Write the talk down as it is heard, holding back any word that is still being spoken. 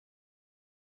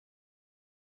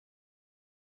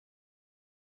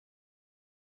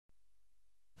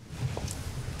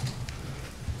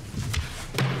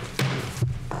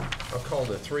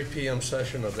the 3 p.m.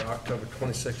 session of the October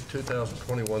 26,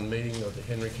 2021 meeting of the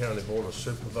Henry County Board of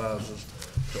Supervisors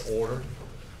to order.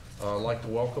 I'd like to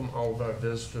welcome all of our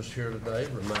visitors here today.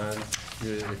 Remind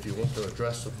you, if you want to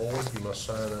address the board, you must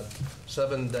sign up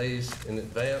 7 days in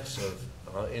advance of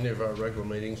any of our regular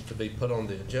meetings to be put on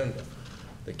the agenda.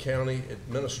 The county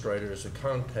administrator is the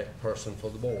contact person for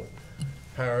the board.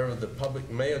 However, the public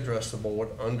may address the board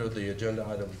under the agenda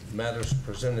item matters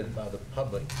presented by the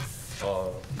public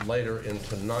later in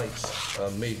tonight's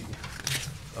meeting.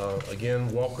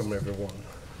 Again, welcome everyone.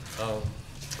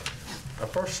 Our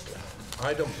first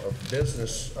item of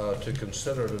business to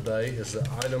consider today is the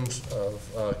items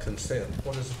of consent.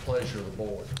 What is the pleasure of the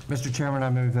board? Mr. Chairman, I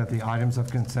move that the items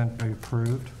of consent be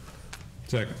approved.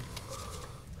 Second.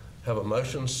 Have a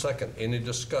motion, second. Any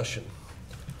discussion?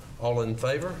 All in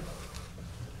favor?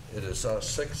 It is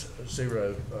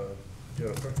 6-0.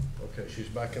 Jennifer? Okay, she's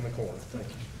back in the corner. Thank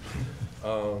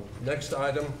you. Next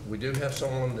item, we do have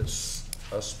someone that's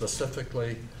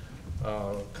specifically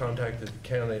contacted the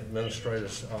county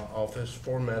administrator's office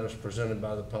for matters presented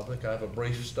by the public. I have a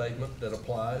brief statement that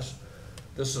applies.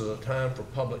 This is a time for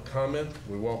public comment.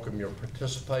 We welcome your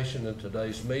participation in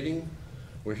today's meeting.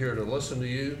 We're here to listen to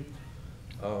you.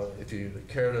 If you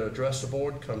care to address the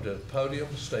board, come to the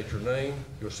podium, state your name,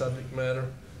 your subject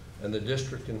matter, and the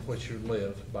district in which you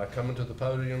live. By coming to the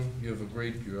podium, you've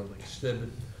agreed you'll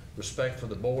extend respect for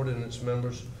the board and its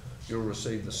members. You'll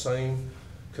receive the same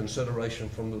consideration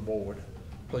from the board.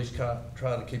 Please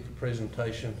try to keep your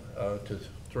presentation to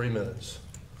 3 minutes.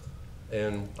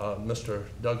 And Mr.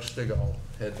 Doug Stigall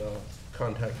had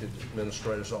contacted the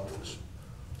administrator's office.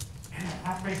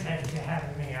 I appreciate you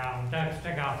having me. Doug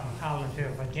Stigall from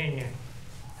Collinsville, Virginia.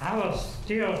 I was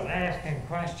still asking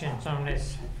questions on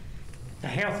this, the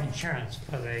health insurance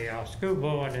for the school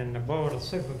board and the board of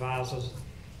supervisors.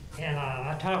 And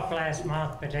I talked last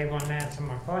month, but they wouldn't answer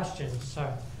my questions.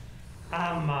 So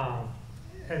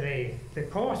the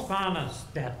correspondence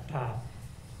that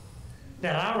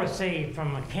I received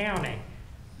from the county,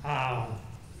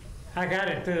 I got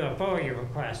it through a FOIA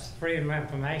request, Freedom of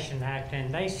Information Act,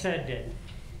 and they said that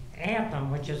Anthem,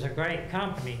 which is a great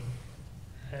company,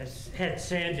 had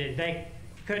said that they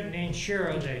couldn't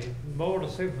insure the Board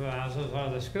of Supervisors or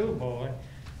the school board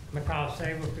because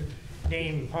they were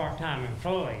deemed part-time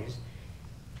employees,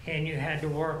 and you had to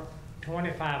work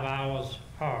 25 hours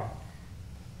or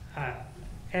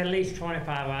at least 25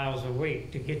 hours a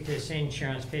week to get this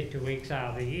insurance 50 weeks out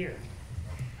of the year.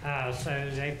 So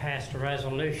they passed a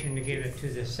resolution to give it to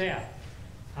the SEP.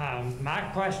 My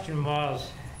question was,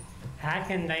 how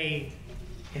can they,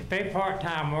 if they're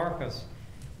part-time workers,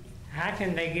 how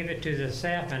can they give it to the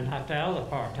SEP and not the other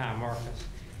part-time workers?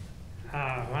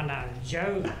 When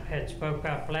Joe had spoke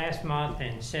up last month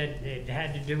and said it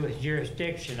had to do with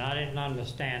jurisdiction, I didn't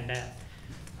understand that.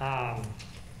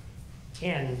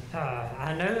 And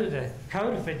I know the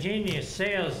Code of Virginia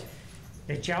says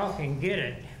that y'all can get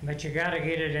it, but you got to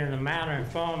get it in the manner and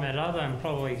form that other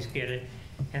employees get it.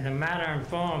 And the manner and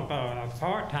form for a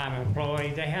part-time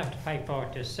employee, they have to pay for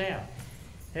it themselves.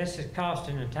 This is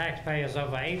costing the taxpayers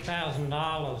over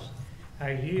 $8,000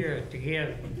 a year to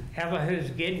give ever who's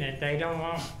getting it. They don't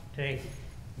want to,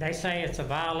 they say it's a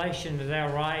violation of their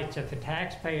rights if the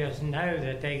taxpayers know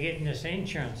that they're getting this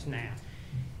insurance now.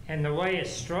 And the way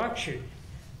it's structured,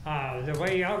 the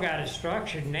way y'all got it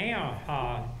structured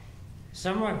now,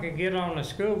 someone could get on the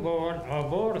school board or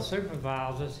board of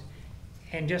supervisors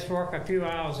and just work a few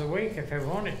hours a week if they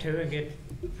wanted to and get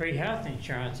free health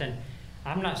insurance. And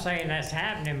I'm not saying that's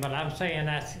happening, but I'm saying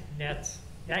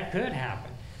that could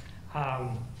happen.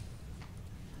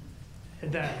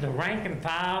 The rank and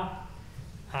file,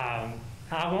 I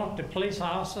want the police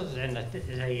officers and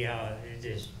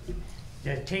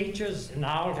the teachers and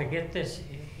all to get this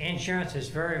insurance. Is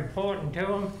very important to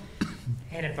them.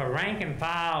 And if a rank and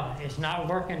file is not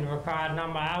working the required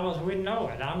number of hours, we know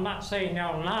it. I'm not saying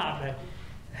y'all not, but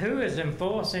who is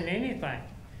enforcing anything?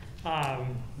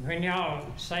 When y'all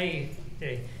say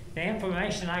the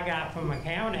information I got from the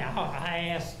county, I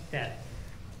asked that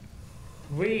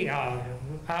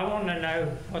I want to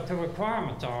know what the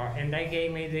requirements are, and they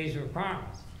gave me these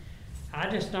requirements. I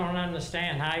just don't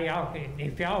understand how y'all can,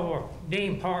 if y'all were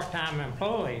deemed part-time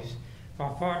employees or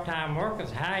part-time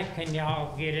workers, how can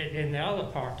y'all get it and the other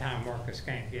part-time workers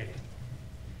can't get it?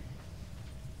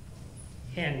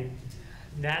 And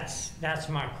that's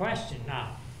my question.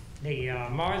 Now, the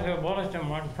Marsville Bulletin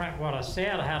wouldn't print what I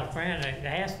said. I had a friend that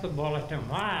asked the Bulletin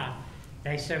why.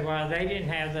 They said, well, they didn't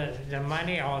have the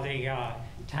money or the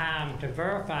time to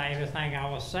verify everything I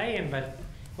was saying, but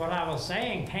what I was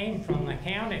saying came from the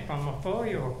county, from a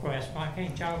FOIA request. Why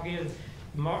can't y'all give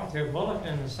mark their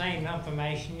bulletin the same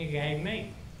information you gave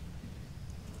me.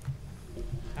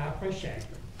 I appreciate it.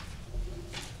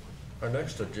 Our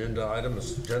next agenda item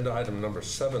is agenda item number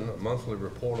 7, a monthly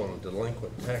report on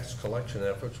delinquent tax collection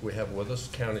efforts. We have with us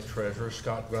County Treasurer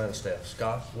Scott Grindstaff.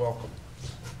 Scott, welcome.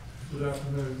 Good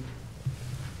afternoon.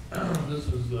 This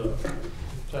is the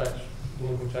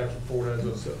delinquent tax report as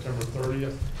of September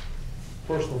 30th.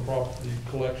 Personal property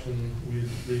collection, we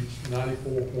reached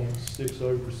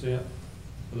 94.60%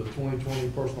 for the 2020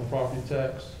 personal property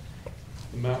tax.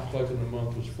 The amount collected in the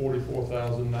month was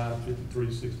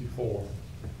 $44,953.64.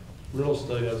 Real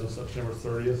estate as of September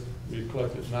 30th, we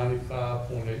collected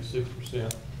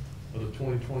 95.86% of the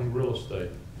 2020 real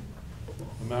estate. The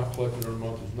amount collected in the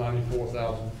month was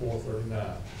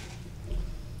 $94,439.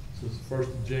 Since the 1st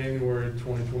of January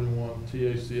 2021,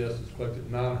 TACS has collected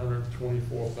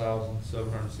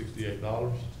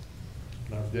 $924,768.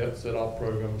 And our debt set-off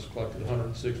program has collected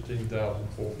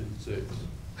 $116,456.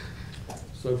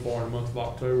 So far in the month of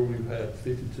October, we've had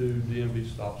 52 DMV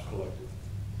stops collected.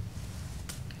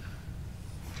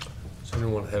 Does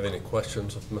anyone have any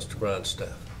questions of Mr.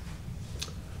 Grindstaff?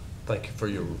 Thank you for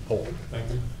your report.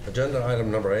 Thank you. Agenda item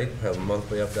number 8, we have a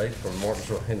monthly update from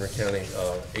Martinsville Henry County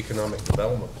Economic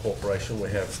Development Corporation.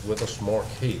 We have with us Mark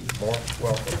Heath. Mark,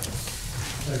 welcome.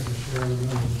 Thank you, Chairman,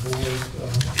 members of the board.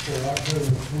 For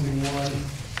October 21,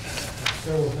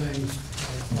 several things I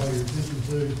call your attention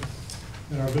to.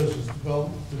 In our business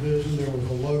development division, there was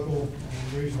a local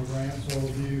regional grants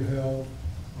overview held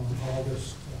on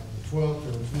August the 12th.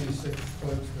 There were 26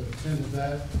 folks that attended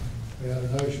that. We had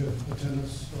an OSHA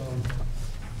attendance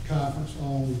conference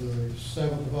on the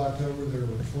 7th of October. There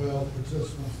were 12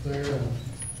 participants there. And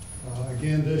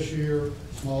again, this year,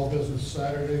 Small Business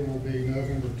Saturday will be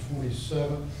November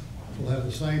 27th. We'll have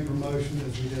the same promotion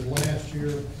as we did last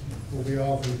year. We'll be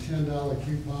offering $10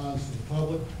 coupons to the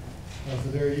public for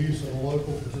their use of a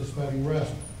local participating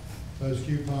restaurant. Those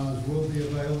coupons will be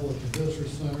available at the Visitor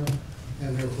Center,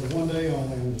 and they're for one day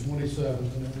only on the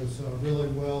 27th, and it was really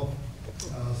well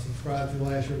subscribed to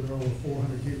last year. There were over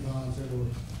 400 coupons that were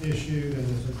issued, and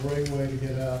it's a great way to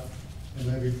get out and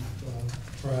maybe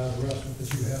try a restaurant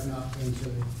that you have not been to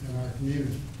in our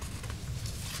community.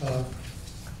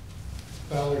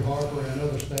 Valerie Harper and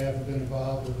other staff have been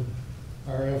involved with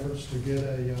our efforts to get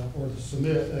or to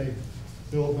submit a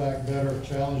Build Back Better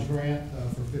Challenge grant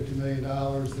for $50 million. There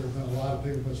have been a lot of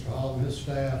people, Mr. Hall and his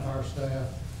staff, our staff,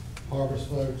 Harvest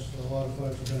folks, a lot of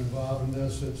folks have been involved in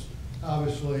this. It's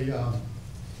obviously,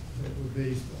 it would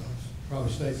be,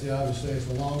 probably states the obvious, say it's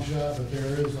a long shot, but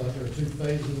there are 2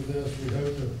 phases of this. We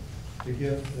hope to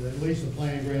get at least a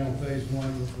planning grant on phase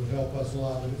 1, which would help us a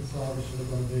lot, but it's obviously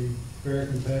going to be very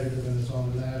competitive and it's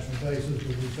on a national basis, but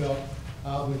we felt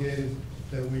obligated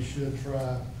that we should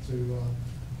try to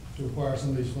acquire some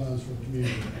of these funds for the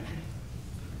community.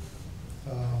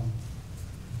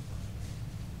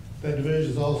 That division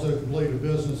has also completed a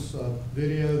business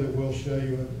video that we'll show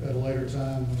you at a later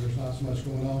time when there's not so much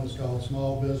going on. It's called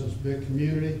Small Business, Big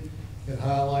Community. It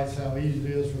highlights how easy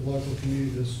it is for local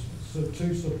communities to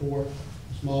support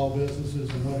small businesses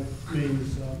and what it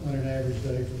means on an average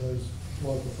day for those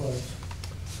local folks.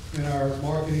 In our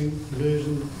marketing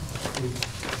division,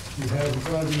 you have in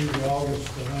front of you the August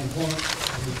unemployment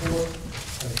report.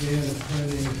 Again, it's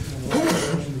trending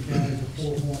in the county to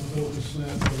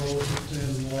 4.4%, the lowest it's been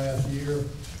in the last year.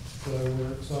 So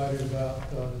we're excited about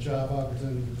the job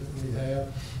opportunities that we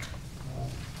have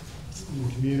in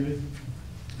the community.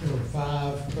 There were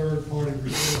 5 third-party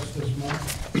reports this month.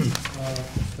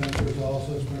 Spencer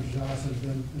Johnson's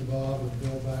been involved with the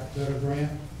Build Back Better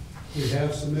grant. We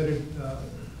have submitted,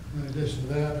 in addition to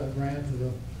that, a grant to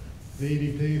the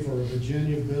VDP for a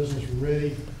Virginia Business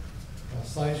Ready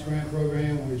Sites Grant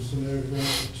Program. We've submitted a grant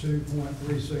for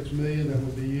 $2.36 million that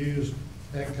will be used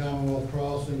at Commonwealth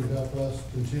Crossing to help us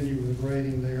continue with the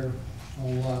grading there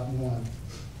on Lot 1.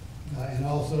 And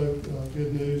also,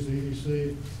 good news, the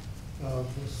EDC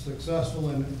was successful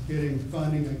in getting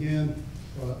funding again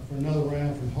for another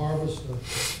round from Harvest.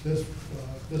 This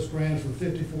grant is for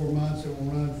 54 months. It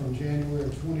will run from January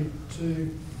of 22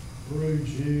 through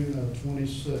June of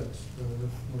 26. So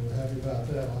we're happy about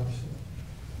that, obviously.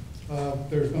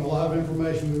 There's been a lot of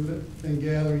information we've been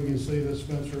gathering. You can see that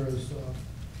Spencer is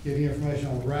getting information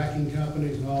on racking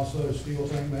companies and also steel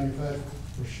tank manufacturers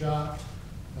for shock.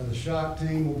 The shock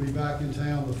team will be back in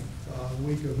town the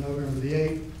week of November the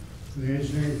 8th. The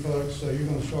engineering folks, so you're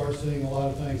going to start seeing a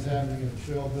lot of things happening at the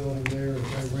Shell building there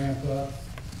as they ramp up,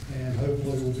 and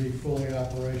hopefully will be fully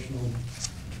operational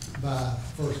by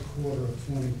first quarter of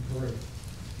 23.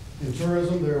 In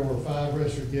tourism, there were 5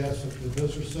 registered guests at the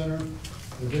Visitor Center.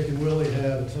 The Dick and Willie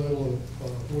had a total of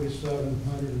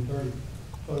 4,730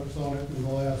 folks on it in the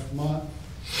last month.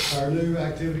 Our new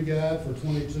activity guide for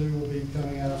 22 will be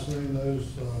coming out soon. Those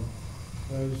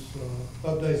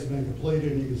updates have been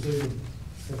completed, and you can see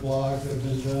the blogs that have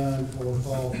been done for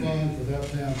Fall Fun, for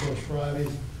Downtown Push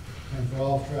Fridays, and for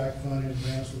Off-Track Fun in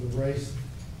advance of the race.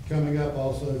 Coming up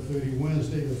also Foodie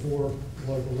Wednesday, the 4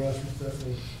 local restaurants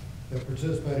that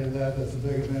participate in that. That's a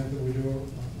big event that we do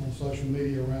on social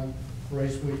media around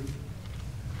race week.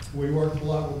 We worked a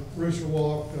lot with Rooster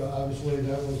Walk. Obviously,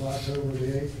 that was October the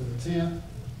 8th to the 10th.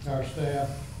 Our staff,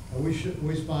 we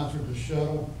sponsored the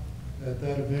shuttle at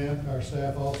that event. Our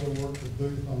staff also worked the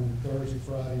booth on Thursday,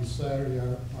 Friday, and Saturday,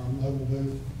 our mobile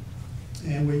booth.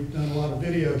 And we've done a lot of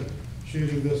video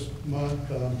shooting this month.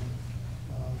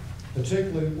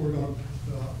 Particularly, we're going to,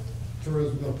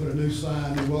 tourism going to put a new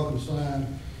welcome sign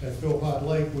at Philpott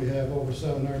Lake. We have over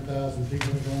 700,000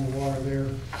 people that go on the water there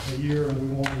a year, and we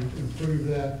want to improve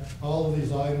that. All of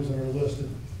these items that are listed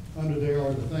under there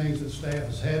are the things that staff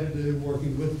has had to do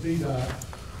working with VDOT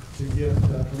to get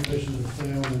permission to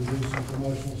film and do some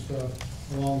promotional stuff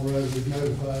along the road. We've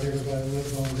notified everybody that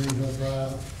lives on Green Hill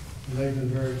Drive, and they've been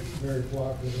very, very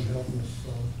cooperative in helping us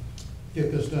get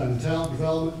this done. Talent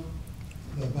development,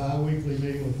 the bi-weekly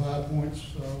meeting with 5 Points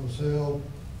was held.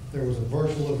 There was a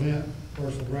virtual event,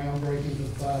 virtual groundbreaking for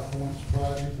the 5 Points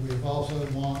project. We have also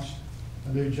launched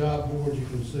a new job board you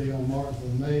can see on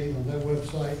Martinsville Made on that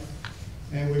website.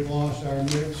 And we've launched our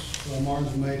mixed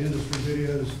Martinsville Made industry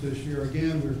videos this year.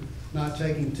 Again, we're not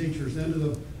taking teachers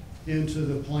into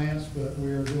the plants, but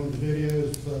we are doing the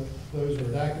videos. Those are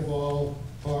at Activall,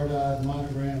 Hard-Eyed,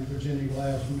 Monogram, Virginia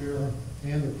Glass Mirror,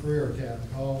 and the Career Academy.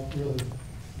 All really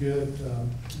good,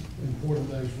 important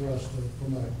things for us to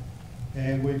promote.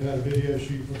 And we've had a video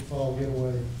shoot for the fall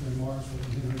getaway in Martinsville.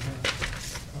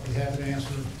 I'll be happy to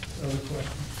answer other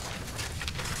questions.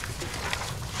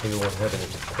 Anyone have any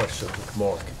questions of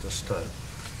Mark at this time?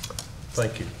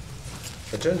 Thank you.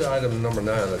 Agenda item number 9,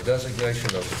 a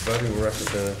designation of the voting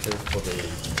representative for the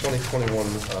 2021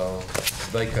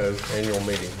 VACO annual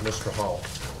meeting. Mr. Hall.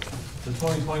 The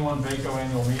 2021 VACO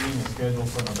annual meeting is scheduled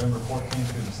for November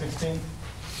 14th through the 16th.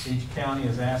 Each county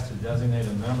is asked to designate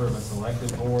a member of its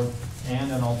elected board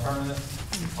and an alternate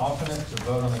to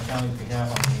vote on the county's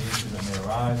behalf on any issues that may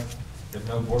arise. If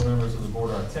no board members of the board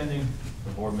are attending,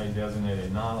 the board may designate a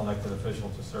non-elected official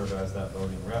to serve as that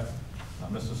voting rep.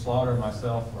 Mr. Slaughter and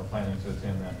myself are planning to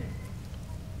attend that meeting.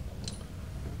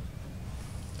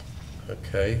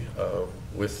 Okay,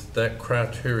 with that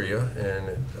criteria, and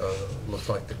it looks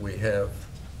like that we have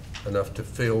enough to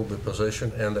fill the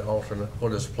position and the alternate,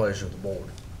 what is the pleasure of the board?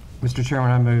 Mr. Chairman,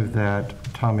 I move that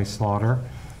Tommy Slaughter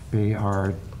be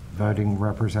our voting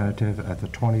representative at the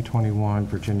 2021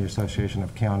 Virginia Association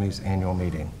of Counties annual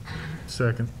meeting.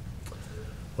 Second.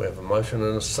 We have a motion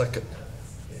and a second.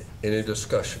 Any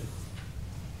discussion?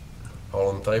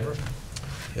 All in favor?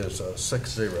 It is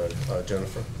 6-0.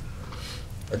 Jennifer.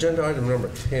 Agenda item number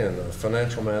 10,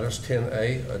 financial matters.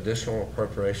 10A, additional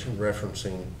appropriation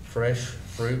referencing fresh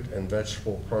fruit and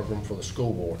vegetable program for the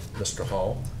school board. Mr.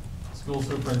 Hall. School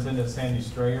Superintendent Sandy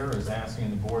Strayer is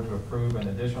asking the board to approve an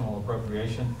additional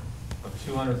appropriation of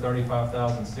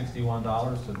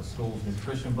 $235,061 to the school's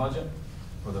nutrition budget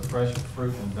for the fresh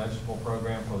fruit and vegetable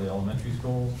program for the elementary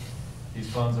schools. These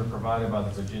funds are provided by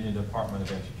the Virginia Department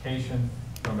of Education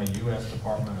from a U.S.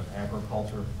 Department of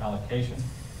Agriculture allocation.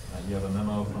 You have a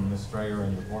memo from Ms. Strayer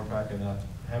in your board packet. I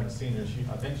haven't seen her.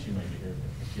 I think she may be here.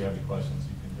 If you have any questions,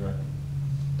 you can direct them.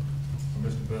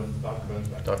 Mr. Boone, Dr. Boone's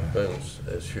back. Dr. Boone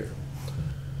is here.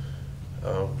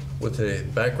 With the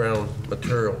background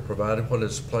material provided, what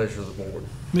is the pleasure of the board?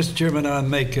 Mr. Chairman, I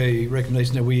make a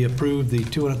recommendation that we approve the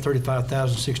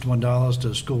 $235,061 to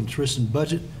the school nutrition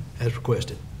budget as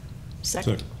requested.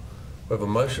 Second. We have a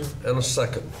motion and a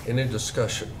second. Any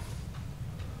discussion?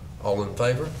 All in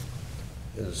favor?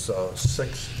 It is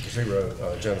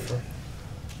 6-0. Jennifer.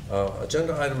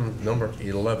 Agenda item number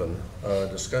 11,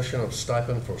 discussion of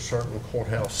stipend for certain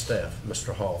courthouse staff.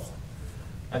 Mr. Hall.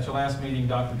 At your last meeting,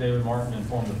 Dr. David Martin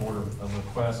informed the board of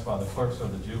requests by the clerks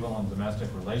of the Juvenile and Domestic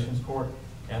Relations Court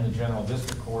and the General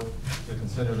District Court to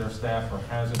consider their staff for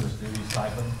hazardous duty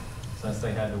stipend since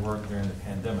they had to work during the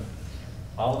pandemic.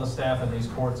 All of the staff in these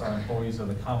courts are employees of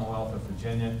the Commonwealth of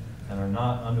Virginia and are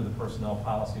not under the personnel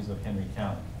policies of Henry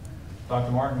County.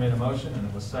 Dr. Martin made a motion and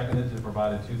it was seconded to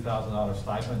provide a $2,000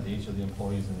 stipend to each of the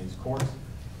employees in these courts.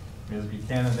 Ms.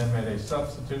 Buchanan then made a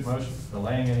substitute motion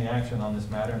delaying any action on this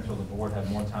matter until the board had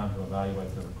more time to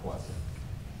evaluate the request.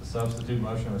 The substitute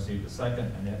motion received a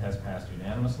second and it has passed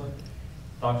unanimously.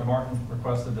 Dr. Martin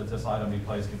requested that this item be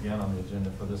placed again on the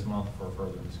agenda for this month for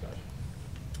further discussion.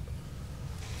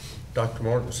 Dr.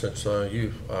 Martin, since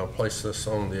you placed this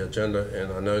on the agenda,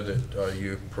 and I know that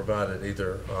you provided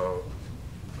either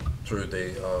through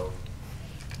the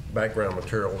background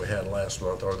material we had last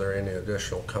month, are there any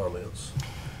additional comments?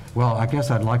 Well, I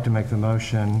guess I'd like to make the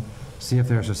motion, see if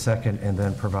there's a second, and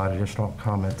then provide additional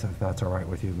comments, if that's all right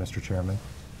with you, Mr. Chairman.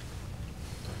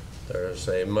 There's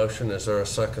a motion. Is there a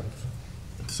second?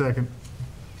 Second.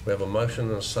 We have a motion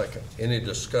and a second. Any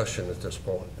discussion at this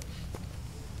point?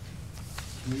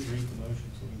 Can we read the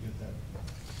motion so we can get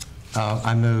that?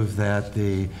 I move that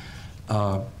the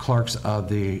clerks of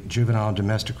the Juvenile and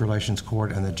Domestic Relations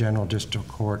Court and the General District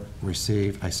Court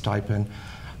receive a stipend,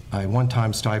 a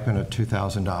one-time stipend of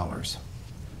 $2,000.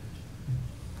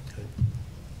 Okay.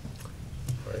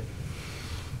 All right.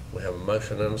 We have a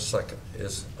motion and a second.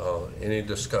 Is any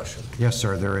discussion? Yes,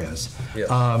 sir, there is. Yes.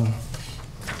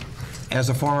 As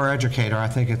a former educator, I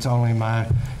think it's only my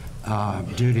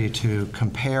duty to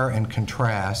compare and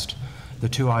contrast the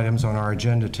two items on our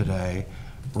agenda today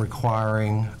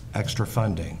requiring extra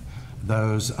funding,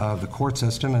 those of the court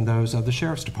system and those of the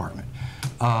Sheriff's Department.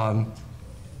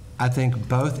 I think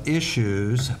both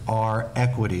issues are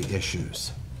equity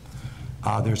issues.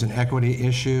 There's an equity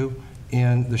issue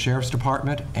in the Sheriff's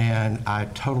Department, and I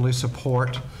totally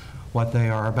support what they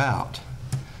are about.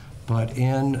 But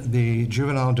in the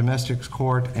Juvenile and Domestic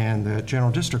Court and the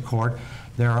General District Court,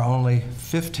 there are only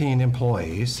 15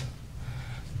 employees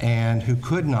and who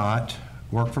could not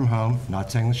work from home.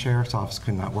 Not saying the Sheriff's Office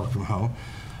could not work from home,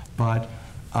 but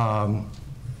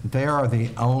they are the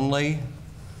only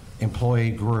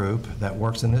employee group that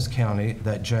works in this county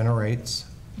that generates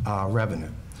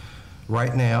revenue.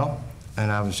 Right now, and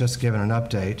I was just given an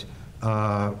update,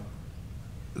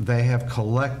 they have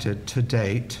collected to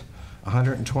date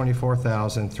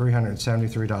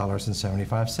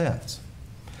 $124,373.75.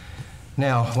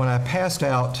 Now, when I passed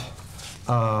out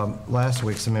last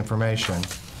week some information,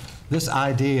 this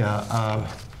idea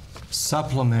of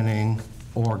supplementing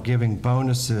or giving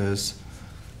bonuses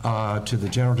to the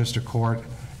General District Court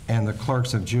and the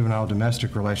clerks of Juvenile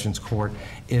Domestic Relations Court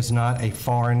is not a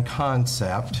foreign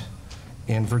concept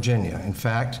in Virginia. In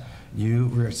fact, you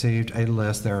received a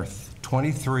list. There are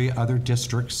 23 other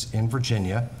districts in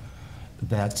Virginia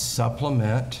that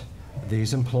supplement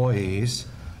these employees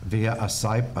via a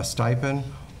stipend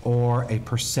or a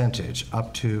percentage,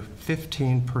 up to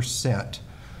 15%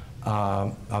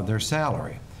 of their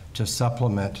salary to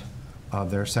supplement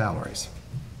their salaries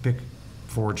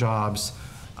for jobs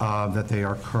that they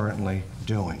are currently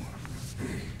doing.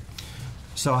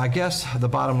 So I guess the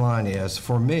bottom line is,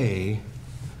 for me,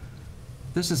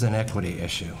 this is an equity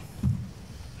issue.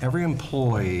 Every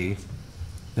employee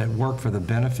that worked for the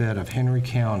benefit of Henry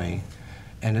County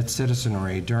and its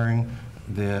citizenry during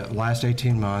the last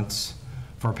 18 months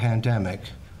for a pandemic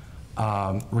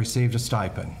received a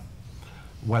stipend,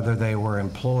 whether they were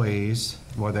employees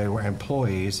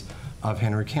of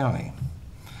Henry County.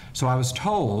 So I was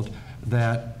told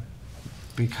that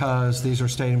because these are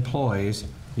state employees,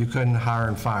 you couldn't hire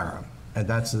and fire them, and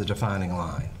that's the defining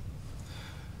line.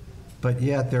 But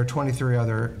yet there are 23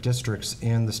 other districts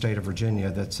in the state of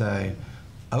Virginia that say,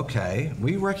 okay,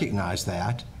 we recognize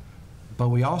that, but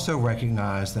we also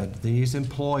recognize that these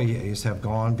employees have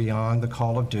gone beyond the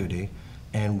call of duty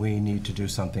and we need to do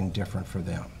something different for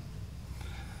them.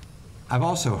 I've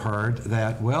also heard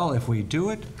that, well, if we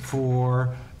do it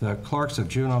for the clerks of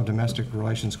Juvenile and Domestic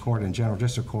Relations Court and General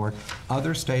District Court,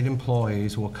 other state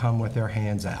employees will come with their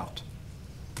hands out.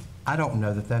 I don't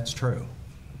know that that's true.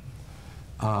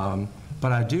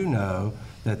 But I do know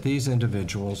that these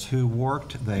individuals who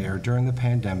worked there during the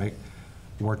pandemic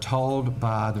were told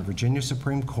by the Virginia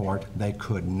Supreme Court they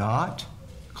could not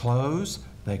close,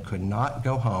 they could not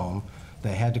go home,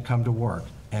 they had to come to work.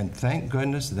 And thank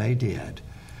goodness they did,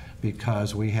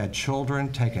 because we had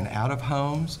children taken out of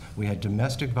homes, we had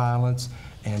domestic violence,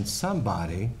 and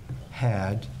somebody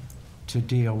had to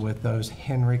deal with those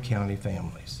Henry County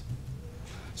families.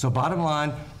 So bottom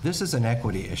line, this is an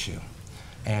equity issue.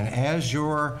 And as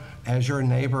your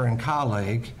neighbor and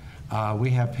colleague,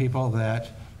 we have people that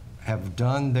have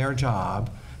done their job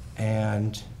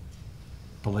and,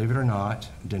 believe it or not,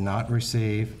 did not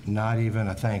receive not even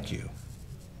a thank you.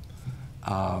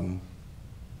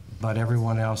 But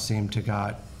everyone else seemed to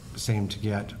get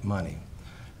money.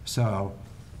 So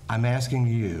I'm asking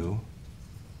you,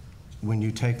 when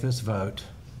you take this vote,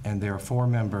 and there are 4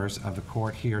 members of the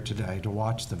court here today to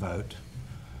watch the vote,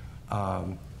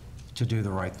 to do the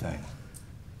right thing.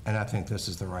 And I think this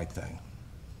is the right thing.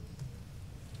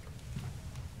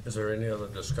 Is there any other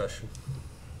discussion?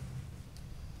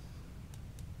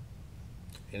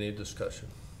 Any discussion?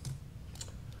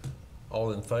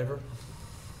 All in favor?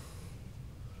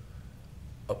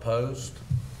 Opposed?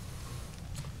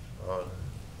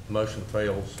 Motion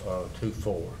fails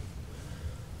 2-4.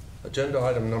 Agenda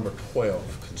item number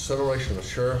 12, consideration of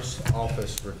Sheriff's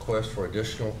Office request for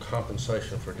additional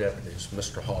compensation for deputies.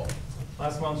 Mr. Hall.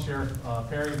 Last month, Sheriff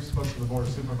Perry spoke to the Board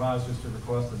of Supervisors to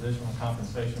request additional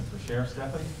compensation for sheriff's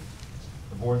deputies.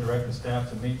 The board directed staff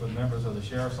to meet with members of the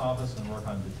Sheriff's Office and work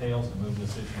on details and move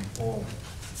this issue forward.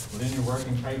 Within your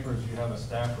working papers, you have a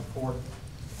staff report.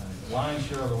 The lion's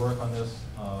share of the work on this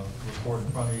report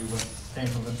in front of you came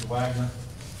from Mr. Wagner,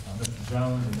 Mr.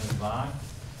 Jones, and Ms. Vi.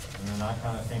 And then I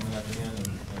kind of came in at the end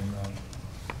and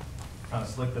kind of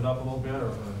slicked it up a little bit, or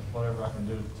whatever I can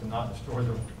do to not destroy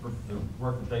the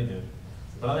work that they did.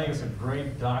 But I think it's a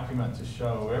great document to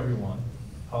show everyone,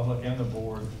 public and the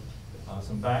board,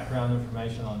 some background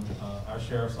information on our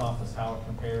Sheriff's Office, how it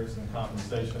compares in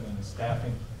compensation and in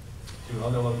staffing to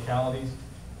other localities.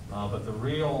 But the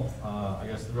real, I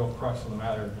guess the real crux of the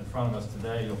matter in front of us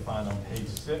today, you'll find on page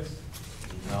 6,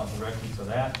 and I'll direct you to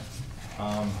that.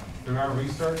 Through our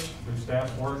research, through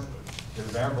staff work, it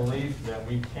is our belief that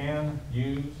we can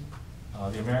use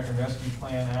the American Rescue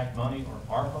Plan Act money, or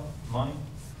ARPA money,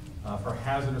 for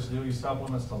hazardous duty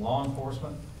supplements to law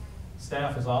enforcement.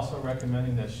 Staff is also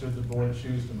recommending that should the board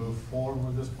choose to move forward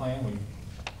with this plan, we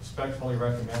respectfully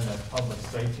recommend that public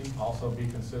safety also be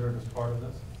considered as part of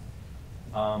this.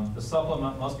 The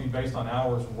supplement must be based on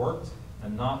hours worked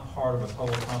and not part of a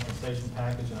total compensation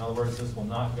package. In other words, this will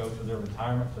not go to their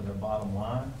retirement, to their bottom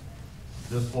line.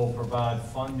 This will provide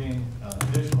funding,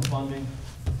 additional funding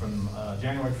from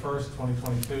January 1st,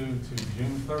 2022 to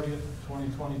June 30th,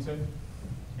 2022.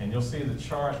 And you'll see the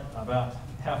chart about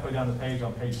halfway down the page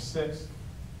on page 6.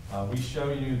 We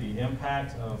show you the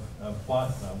impact of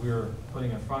what we're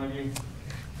putting in front of you.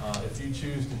 If you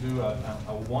choose to do a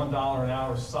 $1 an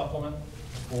hour supplement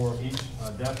for each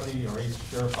deputy or each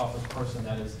sheriff's office person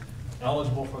that is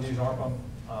eligible for these ARPA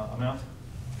amounts,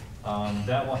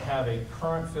 that will have a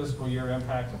current fiscal year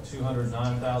impact of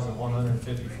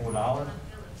 $209,154.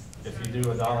 If you do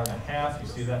 $1.50, you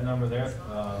see that number there,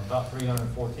 about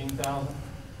 $314,000.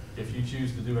 If you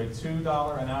choose to do a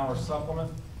 $2 an hour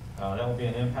supplement, that will be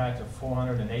an impact of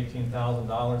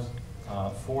 $418,000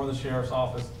 for the Sheriff's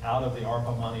Office out of the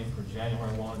ARPA money for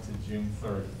January 1 to June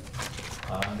 30.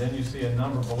 And then you see a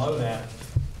number below that.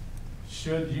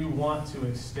 Should you want to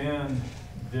extend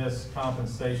this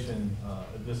compensation,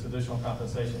 this additional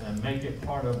compensation, and make it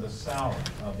part of the salary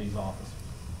of these officers,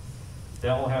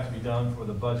 that will have to be done for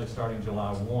the budget starting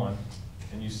July 1.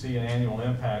 And you see an annual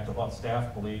impact of what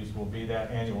staff believes will be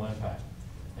that annual impact.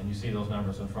 And you see those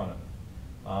numbers in front of you.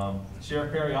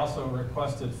 Sheriff Perry also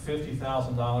requested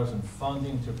 $50,000 in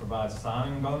funding to provide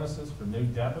signing bonuses for new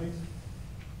deputies.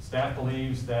 Staff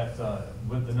believes that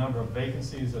with the number of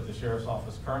vacancies that the Sheriff's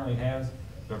Office currently has,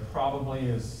 there probably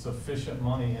is sufficient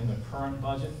money in the current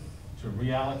budget to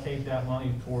reallocate that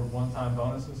money toward one-time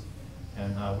bonuses.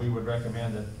 And we would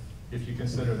recommend that if you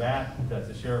consider that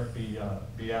the sheriff be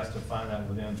asked to find that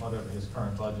within whatever his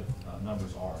current budget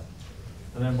numbers are.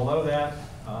 And then below that,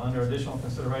 under additional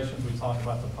considerations, we talk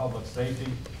about the public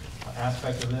safety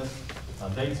aspect of this.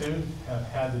 They too have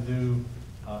had to do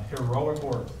heroic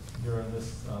work during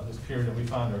this period that we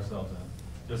find ourselves in,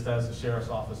 just as the Sheriff's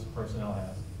Office personnel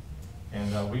has.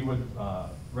 And we would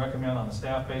recommend on a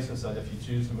staff basis that if you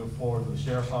choose to move forward with the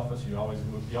Sheriff's Office, you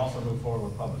also move forward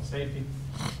with public safety.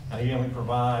 And again, we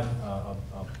provide a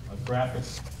graphic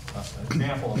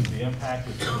example of the impact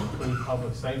if you include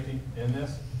public safety in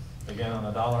this. Again, on $1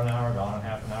 an hour,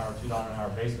 $1.50 an hour, $2 an hour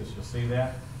basis, you'll see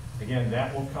that. Again,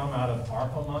 that will come out of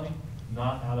ARPA money,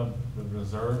 not out of the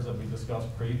reserves that we discussed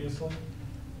previously.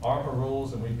 ARPA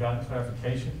rules, and we've gotten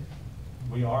clarification,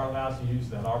 we are allowed to use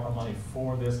that ARPA money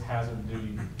for this hazard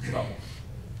duty supplement.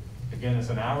 Again, it's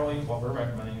an hourly, what we're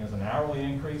recommending is an hourly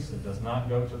increase. It does not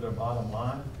go to their bottom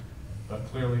line, but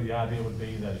clearly the idea would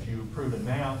be that if you approve it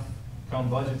now, come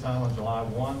budget time on July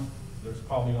 1, there's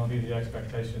probably going to be the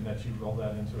expectation that you roll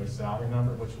that into a salary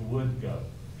number, which would go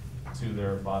to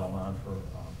their bottom line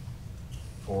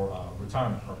for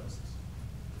retirement purposes.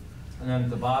 And then at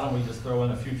the bottom, we just throw in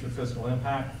a future fiscal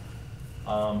impact.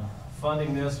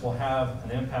 Funding this will have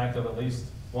an impact of at least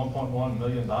 $1.1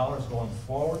 million going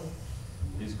forward.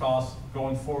 These costs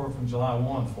going forward from July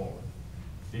 1 forward.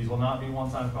 These will not be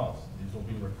one-time costs. These will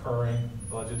be recurring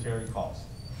budgetary costs.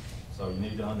 So you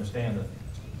need to understand that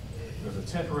there's a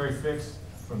temporary fix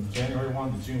from January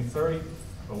 1 to June 30,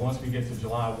 but once we get to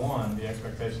July 1, the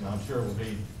expectation, I'm sure, will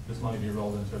be this money be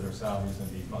rolled into their salaries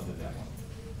and be funded that way.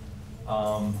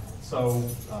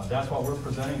 That's what we're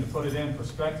presenting to put it in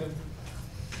perspective.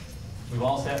 We've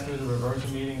all sat through the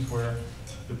reversion meetings where,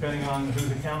 depending on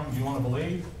whose accountant you want to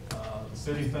believe, the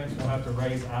city thinks we'll have to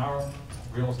raise our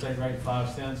real estate rate 5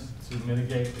 cents to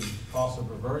mitigate the cost of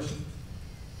reversion.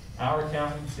 Our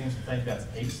accountant seems to think that's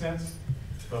 8 cents,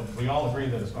 but we all agree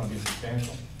that it's going to be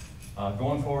substantial.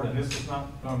 Going forward, and this is not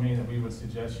going to mean that we would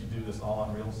suggest you do this all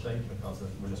on real estate, because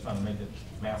we're just trying to make it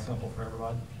math simple for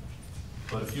everybody.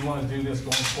 But if you want to do this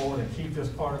going forward and keep this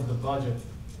part of the budget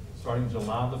starting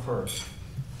July the 1st,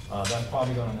 that's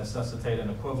probably going to necessitate an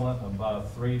equivalent of about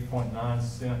a 3.9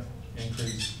 cent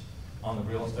increase on the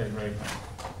real estate rate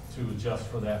to adjust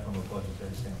for that from a budgetary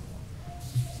standpoint.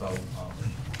 So,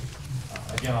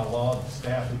 again, I laud the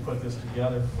staff who put this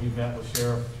together. We met with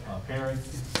Sheriff Perry,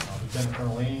 Lieutenant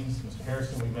Colonel Eames, Mr.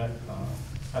 Harrison. We met,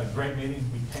 had a great meeting.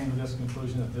 We came to this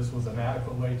conclusion that this was an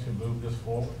adequate way to move this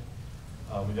forward,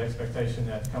 with the expectation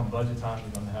that come budget time,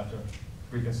 you're going to have to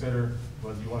reconsider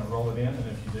whether you want to roll it in, and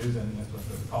if you do, then what's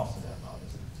the cost of that,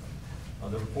 obviously. So,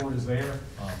 the report is there.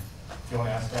 If you want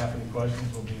to ask staff any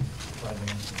questions, we'll be glad to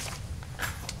answer.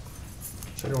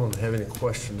 Does anyone have any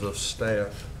questions of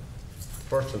staff?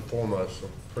 First and foremost, I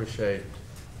appreciate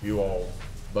you all,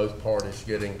 both parties,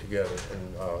 getting together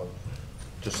and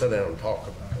to sit down and talk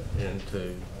about it, and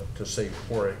to see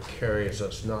where it carries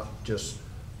us, not just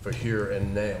for here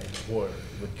and now, where it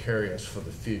would carry us for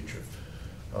the future.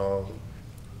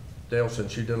 Dale,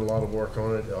 since you did a lot of work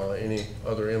on it, any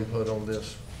other input on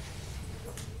this?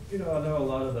 You know, I know a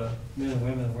lot of the men and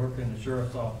women work in the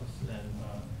sheriff's office, and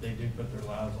they do put their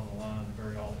lives on the line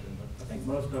very often, but I think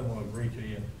most of them will agree to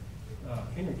you.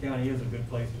 Henry County is a good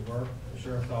place to work. The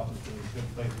sheriff's office is a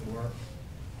good place to work.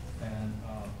 And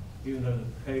even though the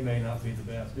pay may not be the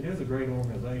best, it is a great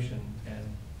organization. And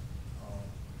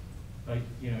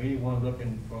you know, anyone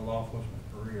looking for a law enforcement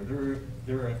career,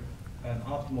 they're an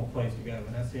optimal place to go,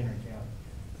 and that's Henry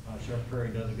County. Sheriff Perry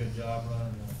does a good job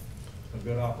running a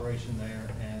good operation there,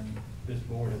 and this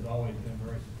board has always been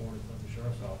very supportive of the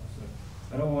sheriff's office. So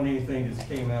I don't want anything that's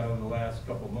came out over the last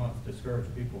couple of months to discourage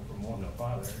people from wanting to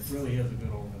apply there. It really is a good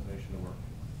organization to work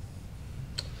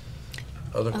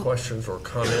for. Other questions or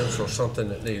comments, or something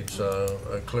that needs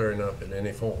clearing up in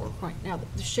any form? Right, now,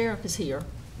 the sheriff is here.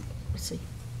 Let's see.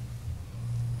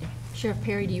 Sheriff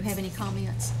Perry, do you have any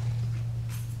comments?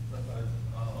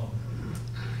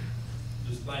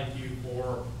 Just thank you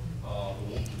for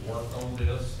the work on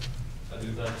this. I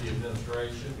do thank the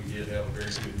administration. We did have a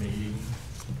very good meeting.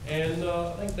 And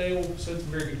I think Dale said some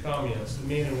very good comments. The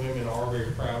men and women are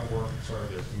very proud to work and serve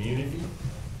their community.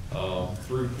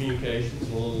 Through communications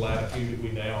and a little latitude that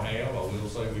we now have, I will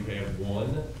say we've had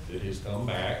one that has come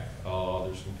back.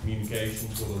 There's some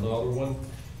communications with another one.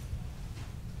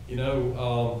 You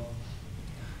know,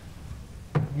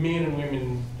 men and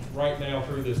women right now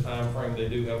through this time frame, they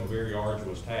do have a very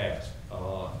arduous task.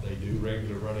 They do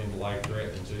regularly run into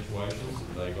life-threatening situations,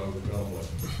 and they've overcome with,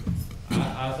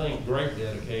 I think, great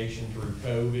dedication through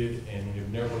COVID, and have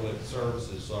never let the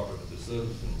services suffer to the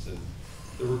citizens. And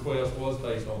the request was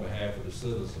based on behalf of the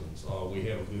citizens. We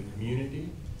have a good community.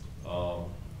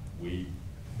 We,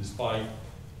 despite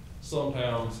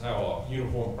sometimes how a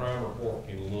uniform crime report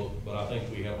can look, but I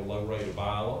think we have a low rate of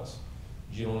violence.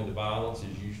 Generally, the violence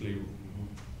is usually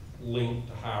linked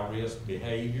to high-risk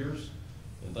behaviors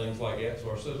and things like that, so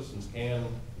our citizens can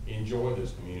enjoy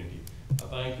this community. I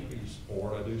thank you for your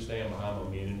support. I do stand behind my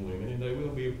men and women, and they will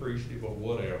be appreciative of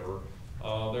whatever.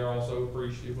 They're also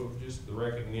appreciative of just the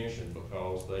recognition,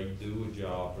 because they do a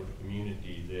job for the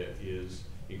community that is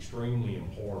extremely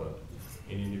important.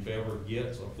 And if it ever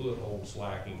gets a foothold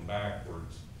slacking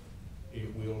backwards,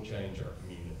 it will change our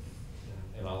community.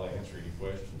 And I'll answer any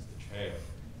questions that you have.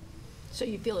 So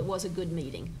you feel it was a good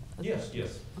meeting? Yes,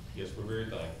 we're very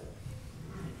thankful.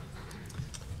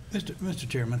 Mr.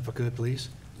 Chairman, if I could, please.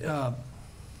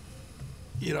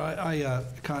 You know, I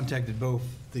contacted both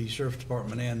the Sheriff's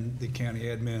Department and the county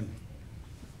admin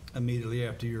immediately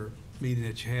after your meeting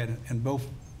that you had, and both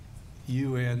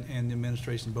you and the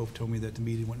administration both told me that the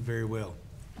meeting went very well.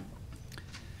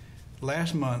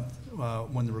 Last month,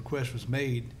 when the request was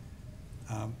made,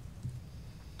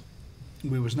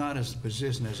 we was not in a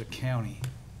position as a county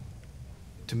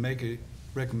to make a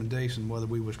recommendation whether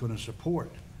we was going to support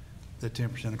the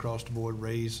 10% across the board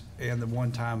raise and the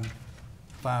one-time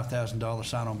 $5,000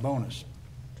 sign-on bonus.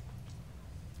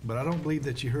 But I don't believe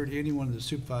that you heard any one of the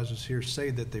supervisors here say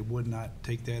that they would not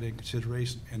take that in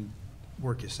consideration and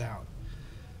work this out.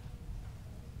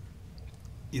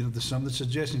 You know, some of the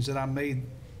suggestions that I made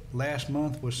last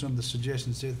month was some of the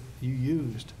suggestions that you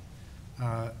used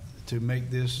to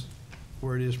make this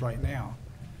where it is right now.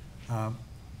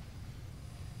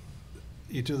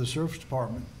 To the Sheriff's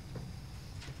Department,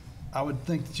 I would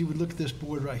think that you would look at this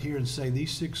board right here and say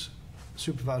these 6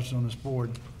 supervisors on this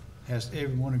board has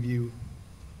every one of you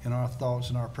in our thoughts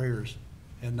and our prayers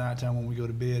at nighttime when we go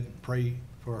to bed, pray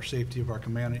for our safety of our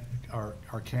county,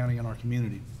 our county and our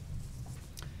community.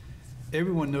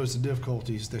 Everyone knows the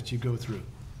difficulties that you go through.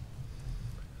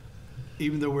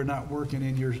 Even though we're not working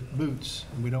in your boots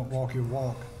and we don't walk your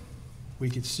walk, we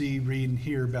could see, read, and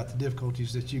hear about the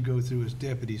difficulties that you go through as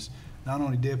deputies, not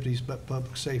only deputies, but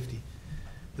public safety.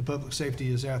 The public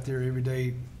safety is out there every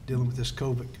day dealing with this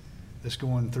COVID that's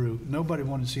going through. Nobody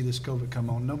wanted to see this COVID come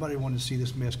on. Nobody wanted to see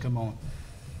this mess come on.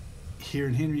 Here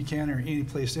in Henry County or any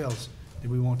place else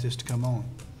did we want this to come on.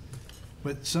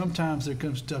 But sometimes there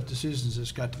comes tough decisions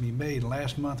that's got to be made.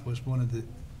 Last month was one of the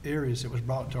areas that was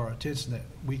brought to our attention that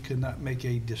we could not make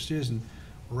a decision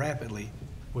rapidly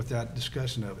without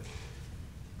discussion of it.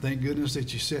 Thank goodness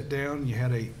that you sat down and you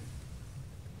had a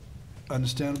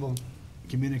understandable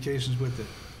communications with the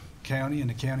county, and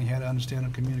the county had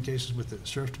understandable communications with the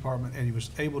sheriff's department, and he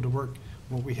was able to work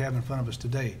what we have in front of us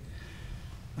today.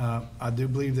 I do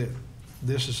believe that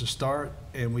this is a start,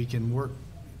 and we can work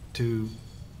to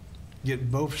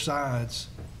get both sides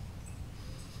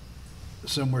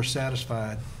somewhere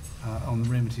satisfied on the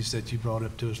remedies that you brought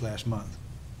up to us last month.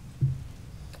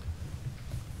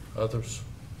 Others?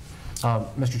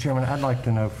 Mr. Chairman, I'd like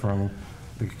to know from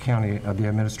the county, the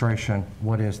administration,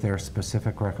 what is their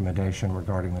specific recommendation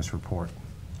regarding this report?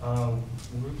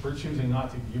 We're choosing not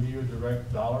to give you a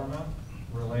direct dollar amount.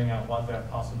 We're laying out what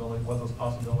those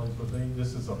possibilities would be.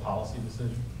 This is a policy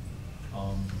decision.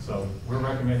 So we're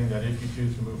recommending that if you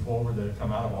choose to move forward, that it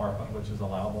come out of ARPA, which is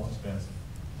allowable expense,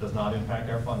 does not impact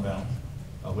our fund balance,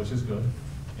 which is good.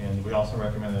 And we also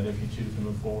recommend that if you choose to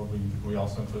move forward, we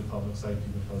also include public safety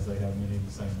because they have many of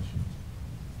the same issues.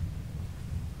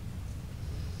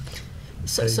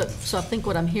 So I think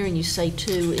what I'm hearing you say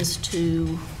too is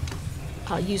to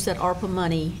use that ARPA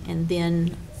money, and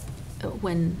then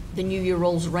when the new year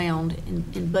rolls around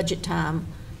in budget time,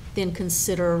 then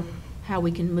consider how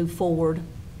we can move forward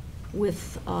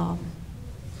with a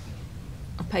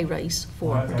pay raise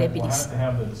for deputies. We'll have to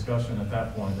have the discussion at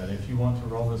that point that if you want to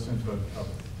roll this into a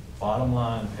bottom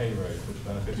line pay raise, which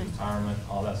benefits retirement,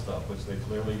 all that stuff, which they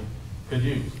clearly could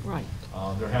use. Right.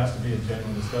 There has to be a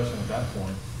genuine discussion at that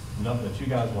point. Note that you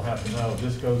guys will have to know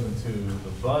this goes into the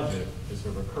budget. It's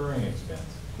a recurring expense.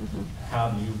 How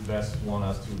do you best want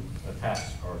us to attach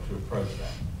or to approach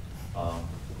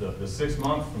that? The 6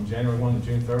 months from January 1 to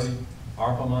June 30,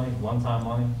 ARPA money, one-time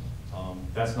money,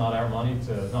 that's not our money.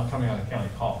 It's not coming out of county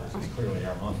coffers. It's clearly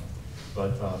our money.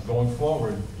 But going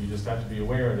forward, you just have to be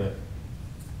aware that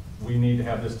we need to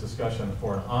have this discussion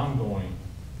for an ongoing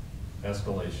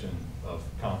escalation of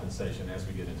compensation as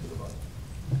we get into the budget.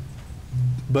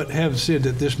 But have said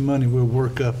that this money will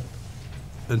work up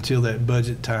until that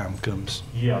budget time comes.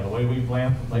 Yeah, the way we've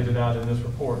laid it out in this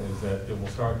report is that it will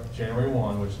start January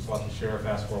 1, which is what the sheriff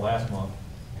asked for last month,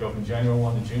 go from January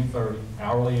 1 to June 30,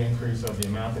 hourly increase of the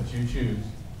amount that you choose,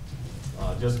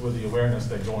 just with the awareness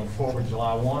that going forward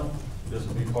July 1, this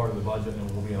will be part of the budget and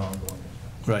it will be an ongoing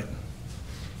expense. Right.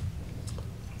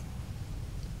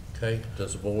 Okay,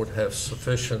 does the board have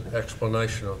sufficient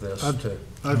explanation of this? I've just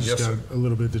Yes, got sir. a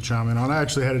little bit to chime in on. I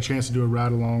actually had a chance to do a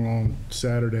ride-along on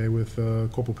Saturday with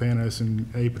Corporal Panos and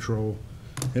A Patrol,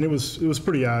 and it was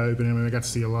pretty eye-opening. I mean, I got to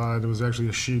see a lot. There was actually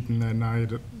a shooting that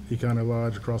night at Econo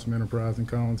Lodge across from Enterprise in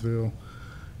Collinsville,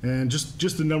 and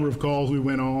just the number of calls we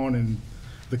went on and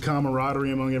the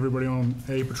camaraderie among everybody on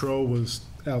A Patrol was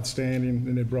outstanding,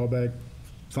 and it brought back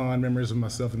fond memories of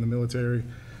myself in the military.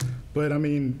 But I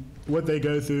mean, what they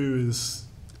go through is,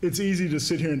 it's easy to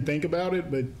sit here and think about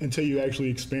it, but until you actually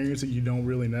experience it, you don't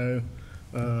really know.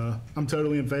 I'm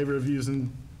totally in favor of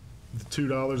using the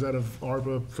 $2 out of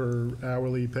ARPA for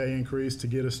hourly pay increase to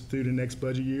get us through the next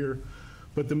budget year.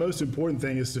 But the most important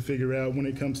thing is to figure out, when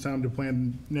it comes time to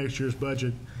plan next year's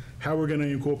budget, how we're going to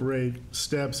incorporate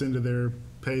steps into their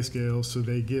pay scale so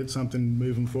they get something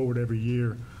moving forward every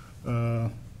year.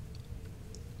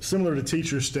 Similar to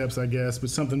teacher steps, I guess, but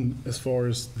something as far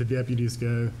as the deputies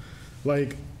go.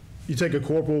 Like, you take a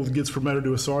corporal that gets promoted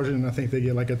to a sergeant, and I think they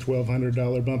get like a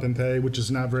 $1,200 bump in pay, which is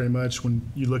not very much when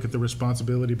you look at the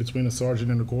responsibility between a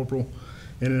sergeant and a corporal.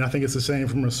 And then I think it's the same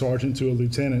from a sergeant to a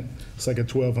lieutenant. It's like a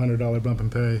 $1,200 bump in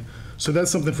pay. So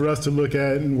that's something for us to look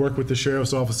at and work with the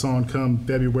sheriff's office on come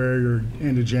February or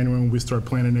end of January when we start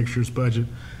planning next year's budget,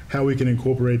 how we can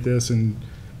incorporate this and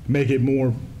make it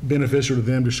more beneficial to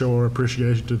them to show our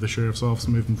appreciation to the sheriff's office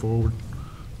moving forward.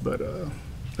 But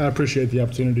I appreciate the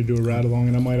opportunity to do a ride along,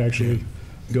 and I might actually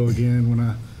go again when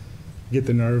I get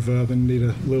the nerve up and need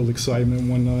a little excitement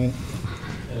one night.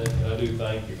 And I do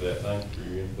thank you for that. Thank you for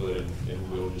your input,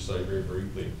 and we'll just say very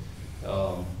briefly,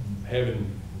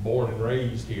 having born and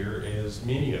raised here, as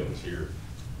many of us here,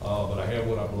 but I have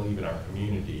what I believe in our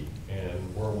community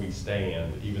and where we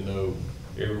stand, even though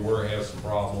everywhere has some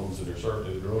problems, and there's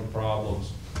certainly drug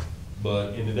problems.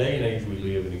 But in the day and age we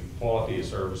live, and the quality of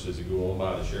services that go on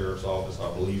by the sheriff's office,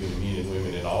 I believe in the men and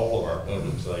women in all of our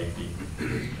public safety.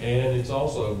 And it's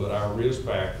also, but our risk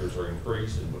factors are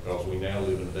increasing because we now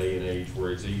live in a day and age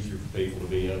where it's easier for people to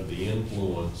be under the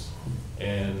influence,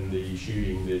 and the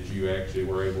shooting that you actually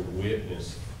were able to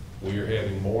witness. We are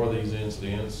having more of these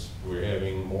incidents. We're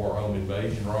having more home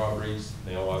invasion robberies.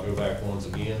 Now I go back once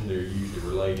again, they're usually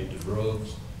related to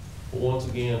drugs. But once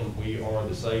again, we are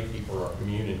the safety for our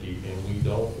community, and we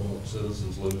don't want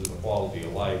citizens losing the quality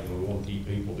of life, and we want to keep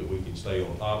people that we can stay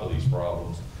on top of these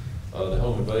problems. The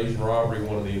home invasion robbery,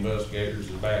 one of the investigators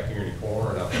is back here in the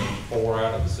corner, and I think 4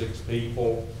 out of the 6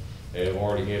 people have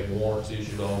already had warrants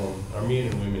issued on them. Our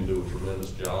men and women do a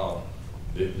tremendous job,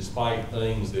 that despite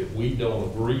things that we don't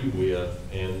agree with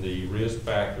and the risk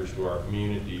factors to our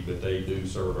community, but they do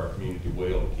serve our community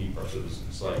well to keep our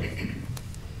citizens safe.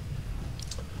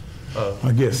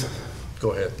 I guess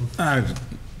Go ahead.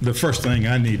 the first thing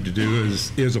I need to do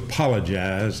is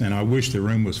apologize, and I wish the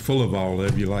room was full of all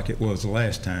of you like it was the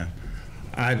last time.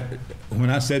 When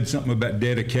I said something about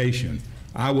dedication,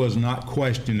 I was not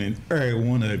questioning every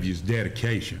one of you's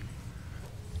dedication.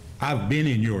 I've been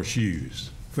in your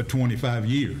shoes for 25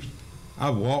 years.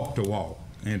 I've walked to walk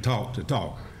and talked to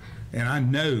talk. And I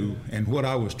know, and what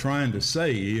I was trying to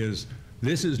say is,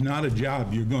 this is not a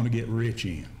job you're going to get rich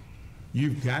in.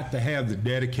 You've got to have the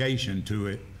dedication to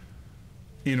it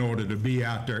in order to be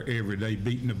out there every day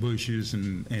beating the bushes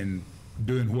and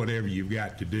doing whatever you've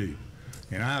got to do.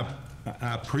 And I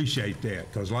appreciate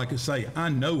that, because like I say, I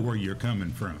know where you're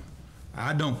coming from.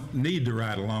 I don't need to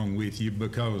ride along with you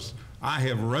because I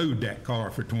have rode that car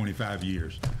for 25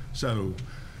 years. So,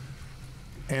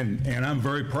 and I'm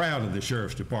very proud of the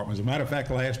Sheriff's Department. As a matter of fact,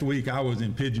 last week I was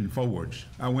in Pigeon Forge.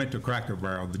 I went to Cracker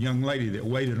Barrel. The young lady that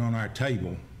waited on our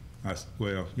table,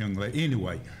 young lady,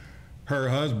 anyway, her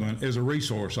husband is a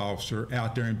resource officer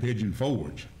out there in Pigeon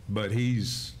Forge, but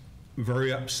he's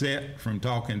very upset from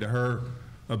talking to her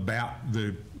about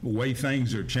the way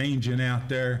things are changing out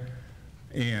there,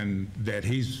 and that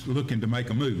he's looking to make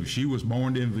a move. She was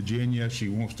born in Virginia. She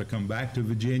wants to come back to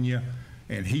Virginia,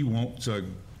 and he wants a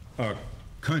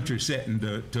country setting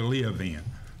to live in.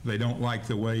 They don't like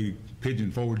the way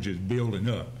Pigeon Forge is building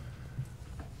up.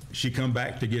 She come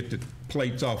back to get the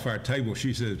plates off our table.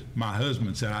 She said, my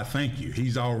husband said, I thank you.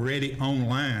 He's already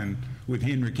online with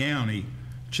Henry County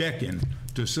checking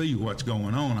to see what's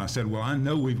going on. I said, well, I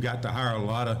know we've got to hire a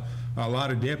lot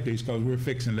of deputies because we're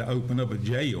fixing to open up a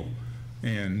jail.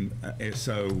 And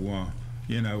so,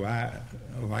 you know,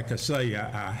 like I say,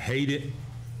 I hate it.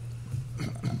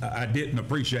 I didn't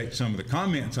appreciate some of the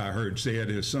comments I heard said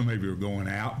as some of you are going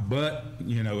out, but,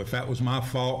 you know, if that was my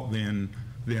fault, then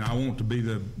I want to be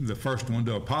the first one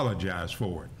to apologize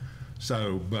for it.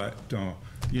 So, but,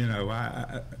 you know,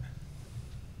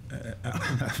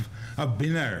 I've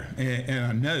been there, and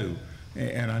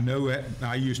I know that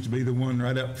I used to be the one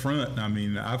right up front. I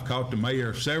mean, I've caught the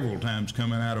mayor several times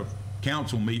coming out of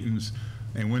council meetings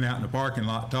and went out in the parking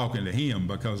lot talking to him,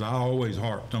 because I always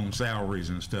harped on salaries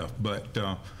and stuff, but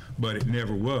it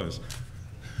never was.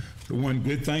 The one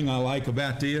good thing I like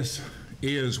about this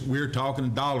is we're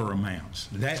talking dollar amounts.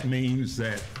 That means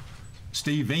that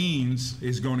Steve Eanes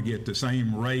is going to get the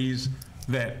same raise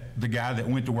that the guy that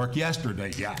went to work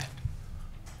yesterday got.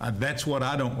 That's what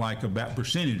I don't like about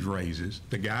percentage raises.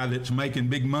 The guy that's making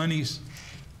big monies,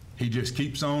 he just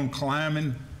keeps on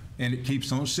climbing, and it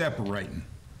keeps on separating.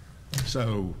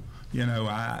 So, you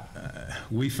know,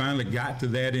 we finally got to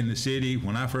that in the city.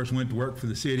 When I first went to work for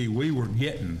the city, we were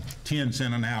getting 10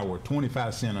 cents an hour,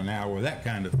 25 cents an hour, that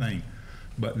kind of thing.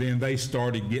 But then they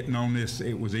started getting on this.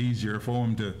 It was easier for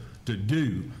them to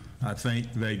do. I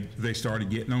think they started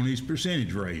getting on these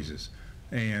percentage raises.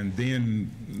 And then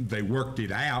they worked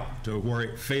it out to where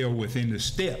it fell within the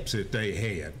steps that they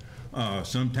had.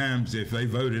 Sometimes if they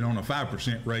voted on a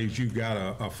 5% raise, you got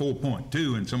a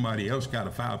 4.2 and somebody else got a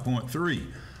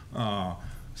 5.3.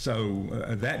 So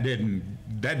that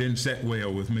didn't set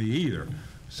well with me either.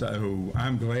 So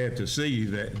I'm glad to see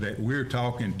that we're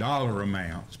talking dollar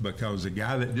amounts, because the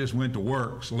guy that just went to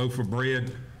work, a loaf of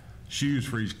bread, shoes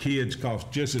for his kids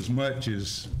cost just as much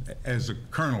as the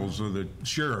colonel's or the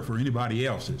sheriff or anybody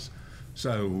else's.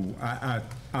 So I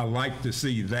like to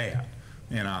see that,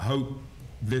 and I hope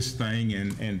this thing,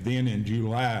 and then in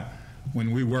July,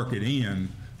 when we work it in,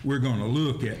 we're going to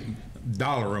look at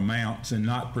dollar amounts and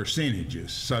not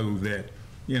percentages, so that,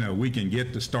 you know, we can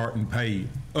get the starting pay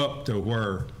up to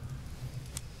where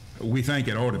we think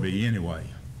it ought to be anyway.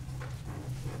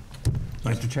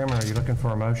 Mr. Chairman, are you looking for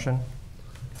a motion?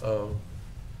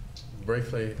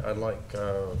 Briefly, I'd like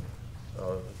a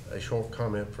short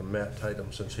comment from Matt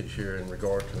Tatum, since he's here, in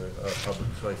regard to public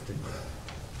safety.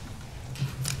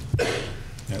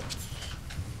 Yep.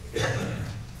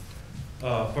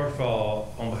 First of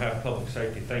all, on behalf of public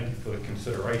safety, thank you for the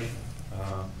consideration.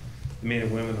 The men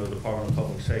and women of the Department of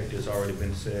Public Safety, has already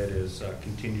been said, is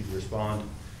continue to respond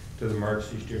to the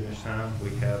emergencies during this time.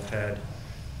 We have had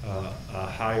a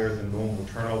higher than normal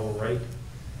turnover rate,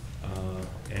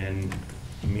 and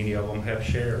many of them have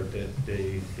shared that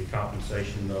the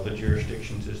compensation of the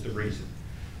jurisdictions is the reason.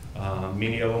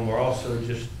 Many of them are also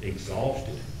just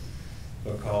exhausted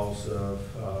because of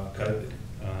COVID.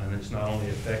 And it's not only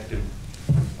affected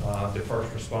the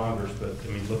first responders, but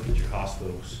I mean, look at your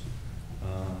hospitals.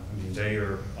 I mean, they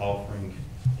are offering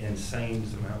insane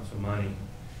amounts of money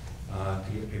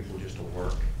to get people just to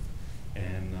work.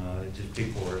 And it's just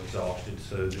people are exhausted.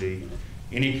 So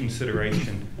any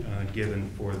consideration given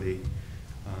for the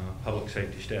public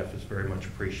safety staff is very much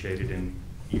appreciated. And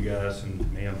you guys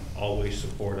and ma'am always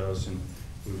support us, and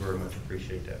we very much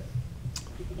appreciate that.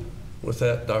 With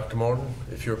that, Dr. Martin,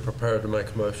 if you're prepared to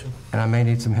make a motion. And I may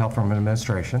need some help from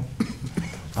administration.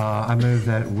 I move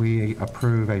that we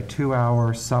approve a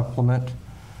 2-hour supplement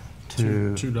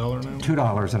to $2 an hour?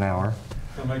 $2 an hour.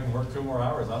 Gonna make them work 2 more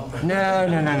hours, I don't think. No.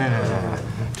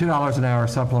 $2 an hour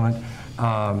supplement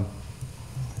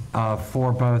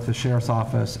for both the sheriff's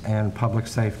office and public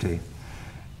safety.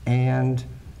 And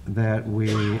that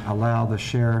we allow the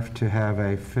sheriff to have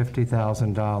a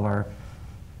 $50,000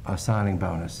 signing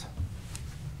bonus.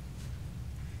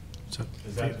 So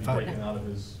Is that taken out of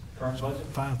his current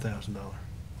budget? $5,000.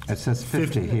 It says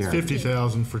 50 here.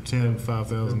 $50,000 for 10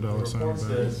 $5,000 The signing report says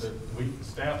bonus. that the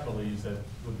staff believes that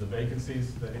with the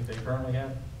vacancies that they currently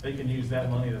have, they can use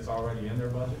that money that's already in their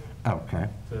budget Okay.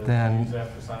 to use Then,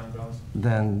 that for signing bonus.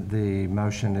 then the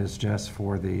motion is just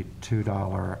for the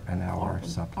 $2 an hour ARPA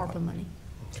supplement. money.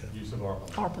 Use of ARPA.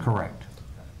 ARPA. Correct.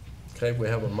 Okay, we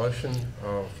have a motion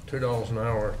of $2 an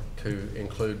hour to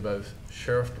include both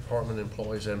sheriff department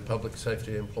employees and public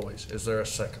safety employees. Is there a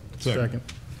second? Second.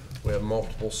 We have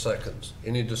multiple seconds.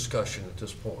 Any discussion at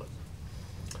this point?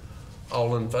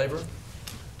 All in favor?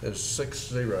 It's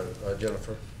 6-0.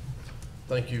 Jennifer.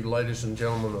 Thank you, ladies and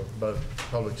gentlemen of both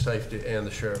public safety and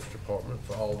the sheriff's department,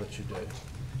 for all that you do.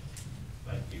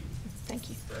 Thank you. Thank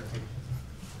you.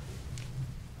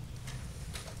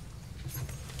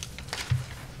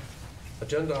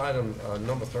 Agenda item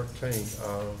number 13,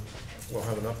 we'll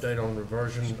have an update on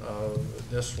reversion.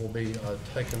 This will be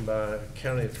taken by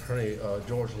County Attorney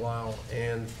George Lyle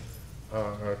and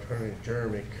our Attorney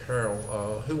Jeremy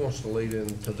Carroll. Who wants to lead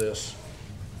into this?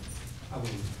 I will.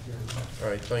 All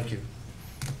right, thank you.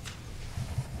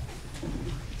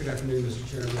 Good afternoon, Mr.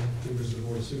 Chairman, members of the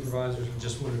Board of Supervisors. I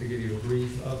just wanted to give you a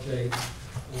brief update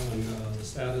on the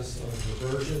status of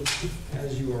reversion.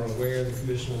 As you are aware, the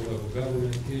Commission on Local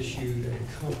Government issued a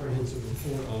comprehensive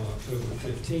report on October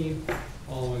 15th,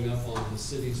 following up on the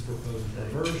city's proposed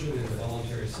reversion and the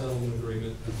voluntary settlement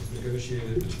agreement that was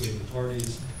negotiated between the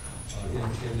parties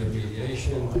in their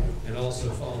mediation, and also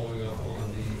following up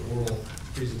on the oral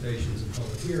presentations and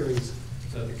public hearings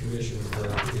that the Commission heard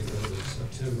in early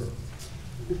September.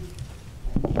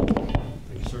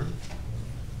 Thank you, sir.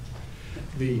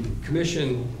 The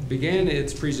Commission began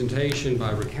its presentation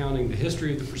by recounting the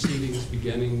history of the proceedings,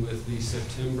 beginning with the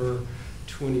September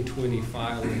 2020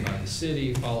 filing by the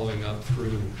city, following up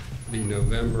through the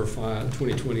November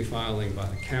 2020 filing by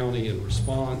the county in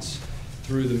response,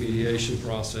 through the mediation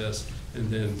process, and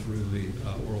then through the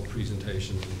oral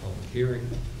presentations and public hearing.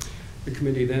 The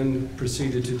committee then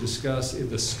proceeded to discuss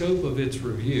the scope of its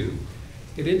review.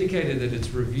 It indicated that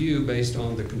its review, based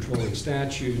on the controlling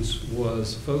statutes,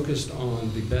 was focused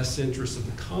on the best interests of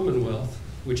the Commonwealth,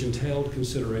 which entailed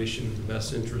consideration of the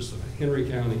best interests of Henry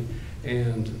County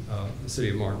and the city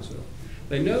of Martinsville.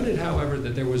 They noted, however,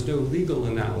 that there was no legal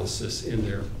analysis in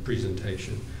their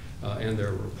presentation and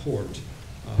their report.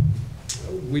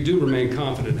 We do remain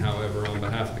confident, however, on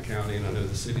behalf of the county, and I know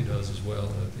the city does as well,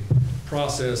 that the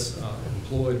process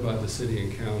employed by the city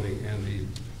and county and the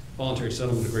voluntary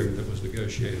settlement agreement that was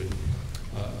negotiated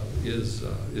is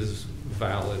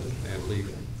valid and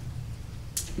legal.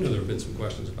 I know there have been some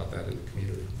questions about that in the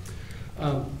community.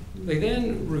 They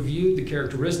then reviewed the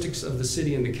characteristics of the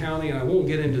city and the county, and I won't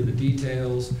get into the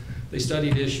details. They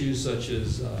studied issues such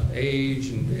as age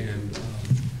and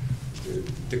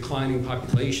declining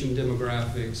population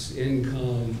demographics,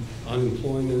 income,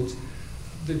 unemployment.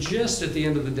 The gist at the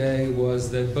end of the day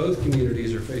was that both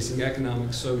communities are facing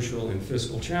economic, social, and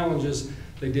fiscal challenges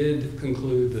They did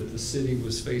conclude that the city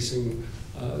was facing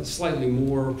slightly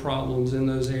more problems in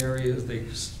those areas.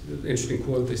 Interesting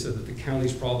quote, they said that the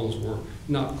county's problems were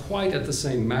not quite at the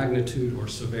same magnitude or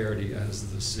severity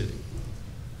as the city.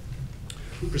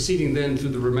 Proceeding then through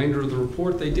the remainder of the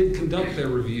report, they did conduct their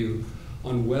review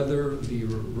on whether the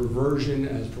reversion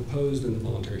as proposed in the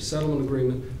voluntary settlement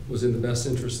agreement was in the best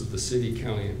interest of the city,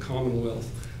 county, and commonwealth.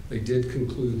 They did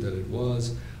conclude that it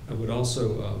was. I would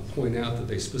also point out that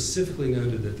they specifically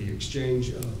noted that the exchange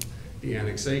of the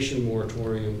annexation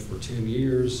moratorium for 10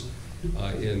 years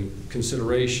in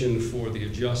consideration for the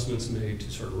adjustments made to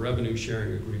certain revenue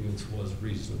sharing agreements was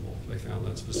reasonable. They found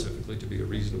that specifically to be a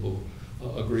reasonable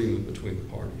agreement between the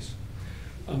parties.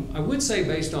 I would say,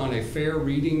 based on a fair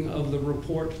reading of the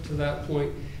report to that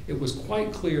point, it was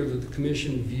quite clear that the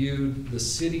commission viewed the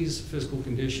city's fiscal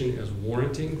condition as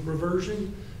warranting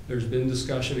reversion. There's been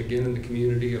discussion again in the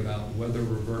community about whether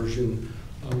reversion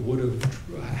would have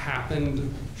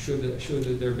happened should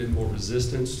there have been more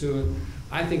resistance to it.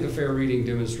 I think a fair reading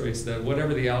demonstrates that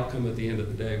whatever the outcome at the end of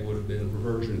the day would have been,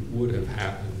 reversion would have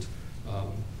happened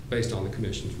based on the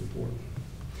commission's report.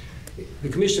 The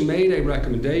commission made a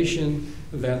recommendation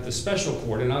that the special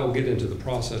court, and I will get into the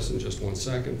process in just one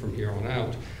second from here on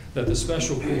out, that the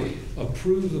special court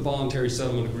approve the voluntary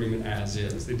settlement agreement as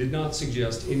is. They did not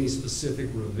suggest any specific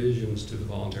revisions to the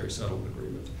voluntary settlement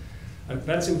agreement.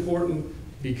 That's important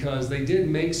because they did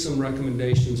make some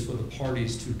recommendations for the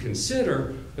parties to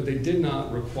consider, but they did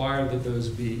not require that those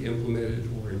be implemented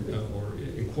or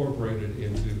incorporated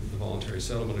into the voluntary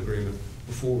settlement agreement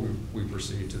before we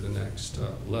proceed to the next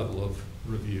level of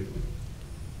review.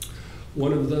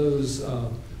 One of those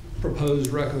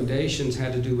proposed recommendations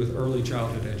had to do with early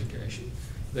childhood education.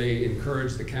 They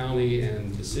encouraged the county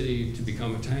and the city to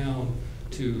become a town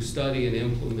to study and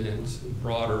implement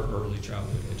broader early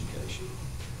childhood education.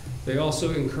 They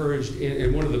also encouraged,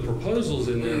 and one of the proposals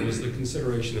in there was the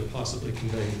consideration of possibly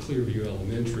conveying Clearview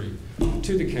Elementary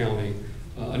to the county.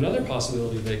 Another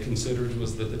possibility they considered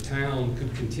was that the town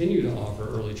could continue to offer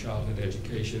early childhood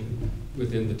education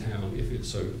within the town if it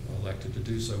so elected to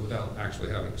do so without actually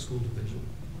having a school division.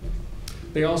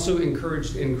 They also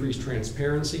encouraged increased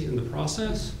transparency in the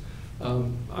process.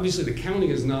 Obviously, the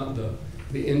county is not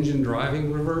the engine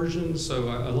driving reversion, so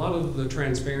a lot of the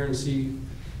transparency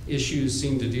issues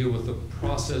seem to deal with the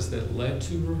process that led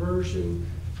to reversion.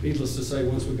 Needless to say,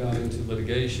 once we got into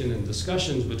litigation and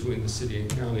discussions between the city and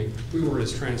county, we were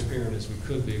as transparent as we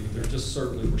could be, but there just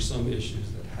certainly were some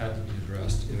issues that had to be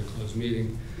addressed in a closed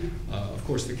meeting. Of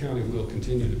course, the county will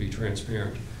continue to be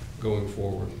transparent going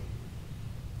forward.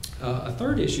 A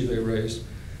third issue they raised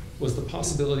was the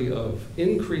possibility of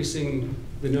increasing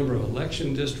the number of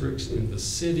election districts in the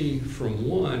city from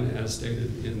 1, as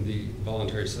stated in the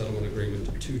voluntary settlement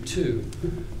agreement, to 2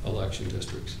 election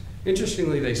districts.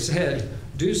 Interestingly, they said,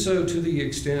 do so to the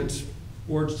extent,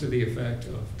 words to the effect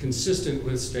of consistent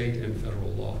with state and federal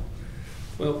law.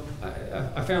 Well,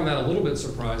 I found that a little bit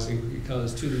surprising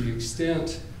because to the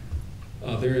extent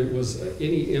there was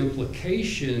any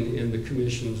implication in the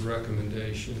commission's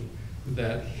recommendation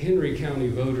that Henry County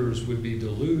voters would be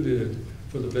diluted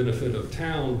for the benefit of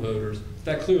town voters,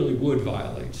 that clearly would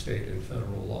violate state and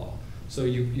federal law. So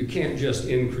you can't just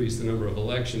increase the number of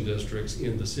election districts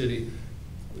in the city,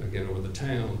 again, or the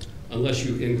town, unless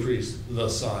you increase the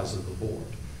size of the board.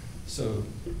 So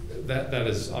that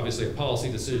is obviously a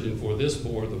policy decision for this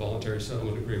board. The voluntary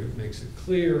settlement agreement makes it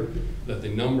clear that the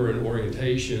number and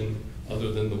orientation,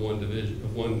 other than the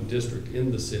one district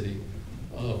in the city,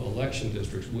 of election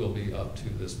districts will be up to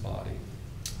this body.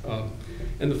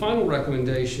 And the final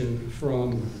recommendation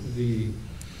from the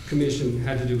commission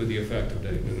had to do with the effective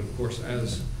date. And of course,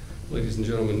 as ladies and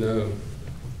gentlemen know,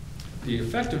 the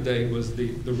effective date was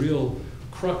the real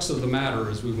crux of the matter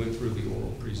as we went through the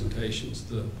oral presentations.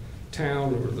 The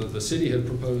town, or the city, had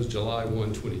proposed July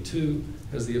 1, 22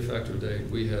 as the effective date.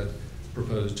 We had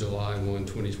proposed July 1,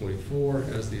 2024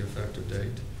 as the effective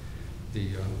date.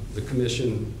 The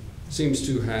commission seems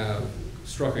to have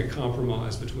struck a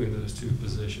compromise between those two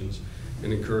positions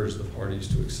and encouraged the parties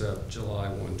to accept July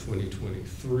 1,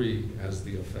 2023 as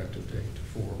the effective date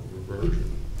for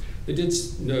reversion. They did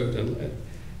note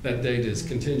that date is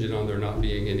contingent on there not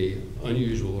being any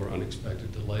unusual or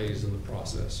unexpected delays in the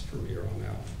process from here on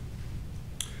out.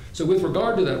 So with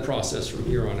regard to that process from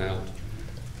here on out,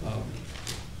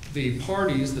 the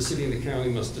parties, the city and the county,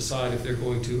 must decide if they're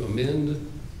going to amend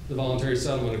the voluntary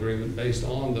settlement agreement based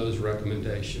on those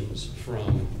recommendations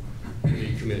from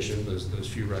the commission, those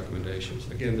few recommendations.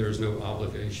 Again, there is no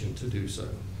obligation to do so.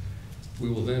 We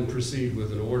will then proceed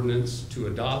with an ordinance to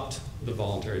adopt the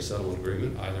voluntary settlement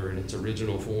agreement, either in its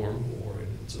original form or in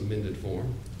its amended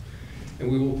form.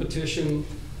 And we will petition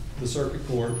the circuit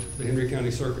court, the Henry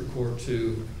County Circuit Court,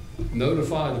 to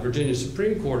notify the Virginia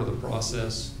Supreme Court of the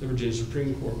process. The Virginia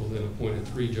Supreme Court will then appoint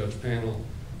a 3-judge panel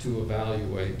to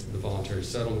evaluate the voluntary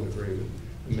settlement agreement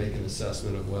and make an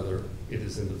assessment of whether it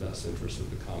is in the best interest of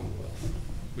the Commonwealth,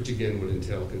 which again would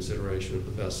entail consideration of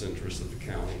the best interest of the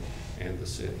county and the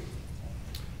city.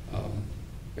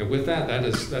 And with that, that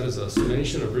is a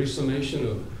summation, a brief summation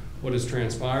of what has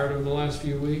transpired over the last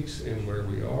few weeks and where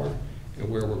we are and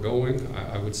where we're going.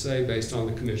 I would say, based on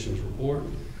the Commission's report,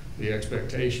 the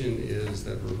expectation is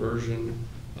that reversion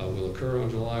will occur on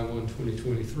July 1,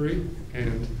 2023,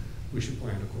 and we should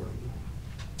plan accordingly.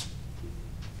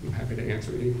 I'm happy to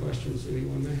answer any questions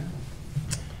anyone may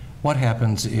have. What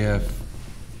happens if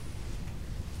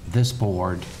this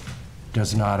board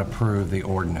does not approve the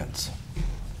ordinance,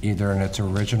 either in its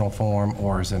original form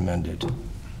or as amended?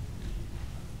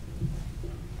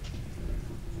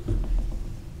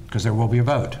 Because there will be a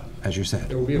vote, as you said.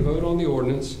 There will be a vote on the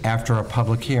ordinance. After a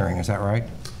public hearing, is that right?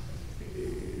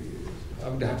 I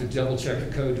would have to double check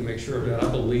the code to make sure of that. I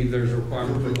believe there's a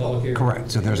requirement for a public hearing.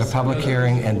 Correct. So there's a public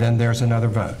hearing and then there's another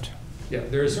vote. Yeah,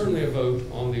 there is certainly a vote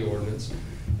on the ordinance.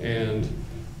 And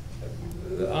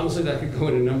honestly, that could go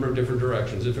in a number of different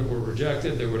directions. If it were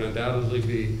rejected, there would undoubtedly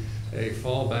be a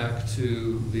fallback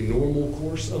to the normal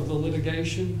course of the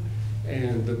litigation.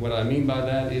 And what I mean by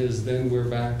that is then we're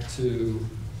back to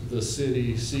the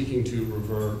city seeking to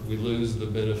revert. We lose the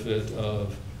benefit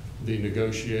of the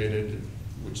negotiated,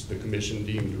 which the commission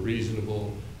deemed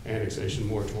reasonable, annexation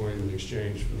moratorium in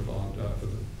exchange for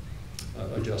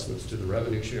the adjustments to the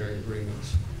revenue sharing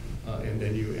agreements. And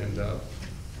then you end up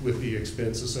with the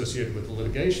expense associated with the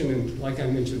litigation. And like I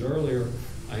mentioned earlier,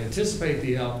 I anticipate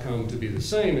the outcome to be the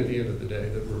same at the end of the day,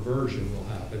 that reversion will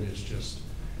happen. It's just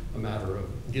a matter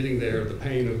of getting there, the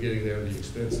pain of getting there, the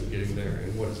expense of getting there,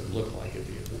 and what does it look like at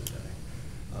the end of the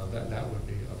day. That would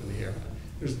be up in the air.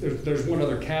 There's one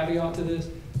other caveat to this.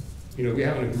 You know, we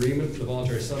have an agreement, the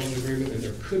voluntary settlement agreement, and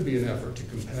there could be an effort to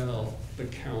compel the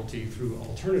county through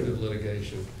alternative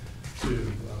litigation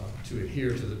to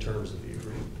adhere to the terms of the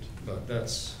agreement. But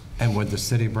that's... And would the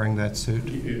city bring that suit?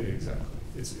 Exactly.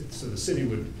 So the city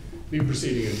would be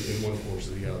proceeding in one course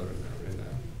or the other in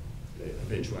that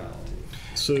eventuality.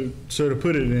 So to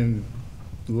put it in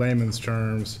layman's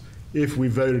terms, if we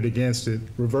voted against it,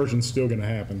 reversion's still going to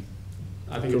happen.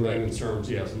 I think in layman's terms,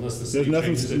 yes, unless the city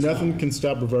changes its nothing mind. can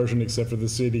stop reversion except for the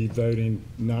city voting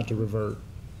not to revert.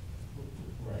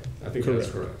 Right. I think that's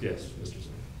correct. Yes, Mr.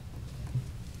 Singh.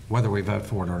 Whether we vote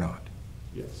for it or not?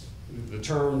 Yes. The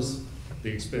terms, the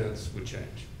expense would change.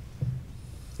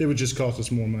 It would just cost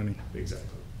us more money. Exactly.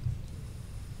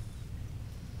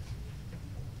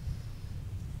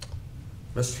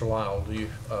 Mr. Lyle, do you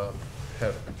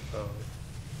have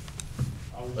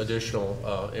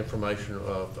additional information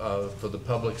for the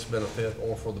public's benefit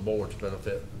or for the board's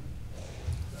benefit?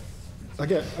 I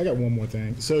got one more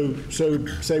thing. So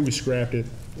say we scrapped it.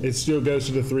 It still goes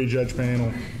to the 3-judge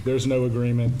panel. There's no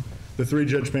agreement. The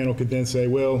 3-judge panel could then say,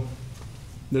 well,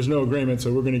 there's no agreement,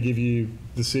 so we're going to give you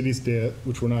the city's debt,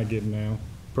 which we're not getting now,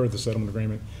 per the settlement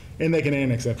agreement, and they can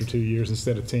annex after 2 years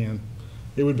instead of 10.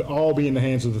 It would all be in the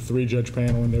hands of the 3-judge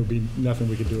panel, and there would be nothing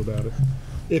we could do about it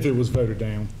if it was voted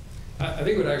down. I think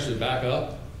it would actually back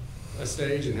up a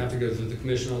stage and have to go through the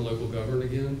Commission on Local Government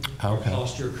again. Okay. Our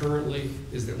posture currently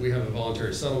is that we have a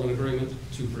voluntary settlement agreement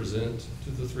to present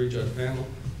to the 3-judge panel.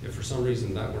 If for some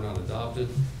reason that were not adopted,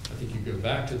 I think you go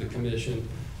back to the Commission.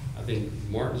 I think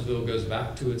Martinsville goes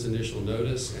back to its initial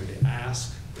notice and the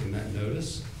ask in that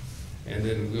notice. And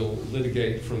then we'll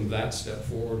litigate from that step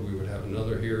forward. We would have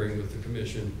another hearing with the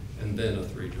Commission and then a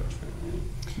 3-judge panel.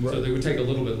 Right. So they would take a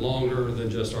little bit longer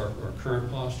than just our current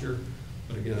posture.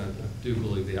 But again, I do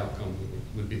believe the outcome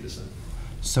would be the same.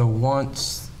 So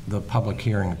once the public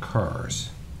hearing occurs,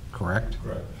 correct?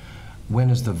 Correct. When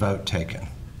is the vote taken?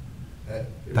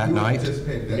 That night?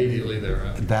 Immediately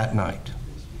thereafter. That night.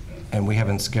 And we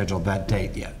haven't scheduled that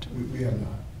date yet. We have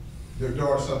not. There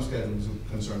are some schedules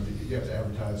concerned that you have to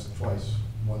advertise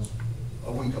once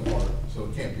a week apart, so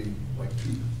it can't be like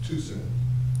too soon.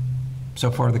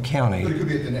 So for the county... But it could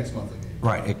be at the next monthly meeting.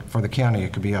 Right. For the county,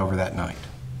 it could be over that night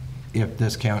if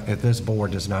this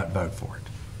board does not vote for it.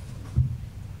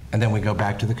 And then we go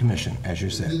back to the Commission, as you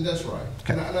said. That's right.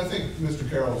 Okay. And I think Mr.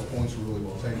 Carroll's points were really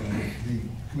well taken. The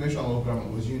Commission on Local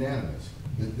Government was unanimous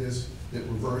that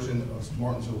reversion of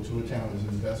Martinsville to a town is in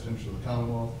the best interest of the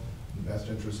Commonwealth, in the best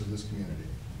interest of this community.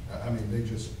 I mean,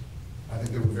 I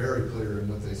think they were very clear in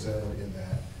what they said in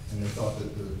that, and they thought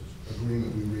that the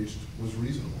agreement we reached was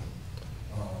reasonable.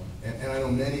 And I know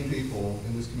many people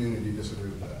in this community disagree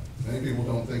with that. Many people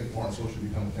don't think Martinsville should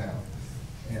become a town.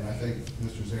 And I think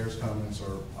Mr. Zare's comments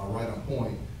are right on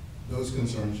point. Those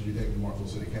concerns should be taken to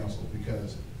Martinsville City Council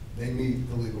because they meet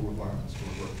the legal requirements to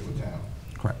work to a town.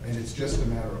 Correct. And it's just a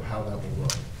matter of how that will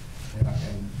work.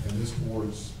 And this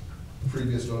board's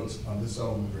previous votes on this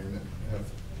settlement agreement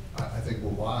I think were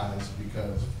wise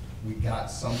because we got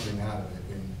something out of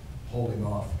it in holding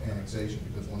off annexation,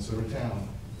 because once they're a town,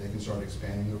 they can start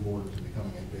expanding their border to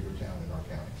becoming a bigger town in our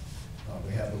county.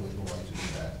 They have the legal right to do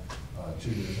that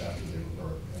 2 years after they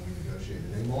were birthed, and we negotiated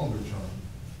a longer term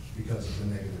because of the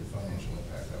negative financial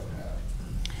impact that would have.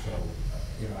 So,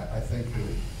 I think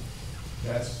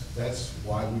that that's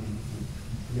why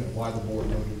why the board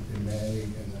voted in May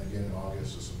and then again in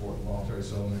August to support the voluntary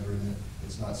settlement agreement.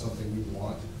 It's not something we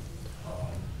want,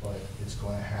 but it's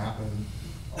going to happen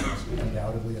almost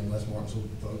undoubtedly unless Martinsville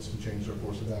votes to change their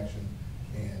course of action.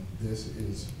 And this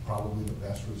is probably the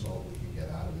best result we can get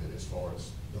out of it as far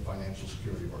as the financial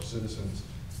security of our citizens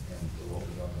and the local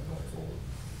government going forward.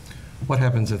 What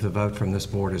happens if the vote from this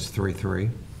board is 3-3?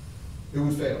 It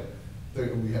would fail.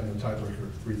 We have no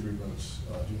tiebreaker. 3-3 votes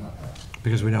do not pass.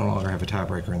 Because we no longer have a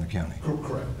tiebreaker in the county.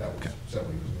 Correct. That was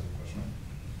several years ago.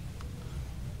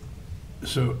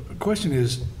 So the question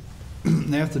is,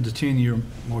 after the 10-year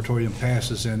moratorium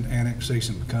passes and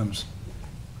annexation becomes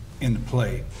into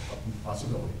play,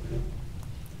 Possibility.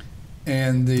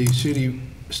 and the city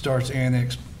starts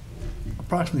annex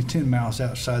approximately 10 miles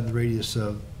outside the radius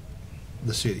of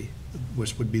the city,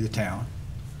 which would be the town,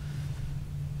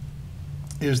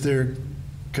 is there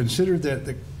considered that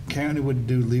the county would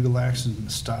do legal action to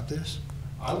stop this?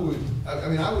 I would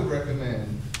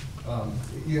recommend,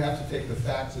 you have to take the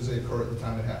facts as they occur at the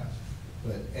time it happens.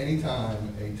 But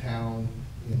anytime a town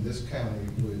in this county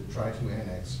would try to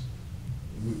annex,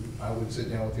 I would sit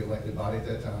down with the elected body at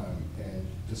that time and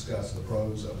discuss the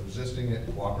pros of resisting it,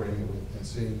 cooperating with, and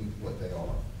seeing what they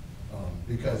are.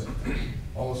 Because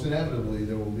almost inevitably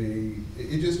there will be,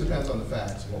 it just depends on the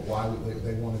facts, why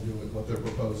they want to do it, what they're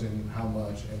proposing, how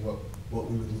much, and what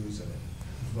we would lose in it.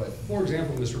 But for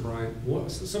example, Mr. Bryant,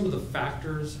 some of the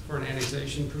factors for an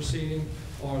annexation proceeding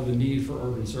are the need for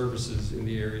urban services in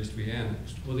the areas to be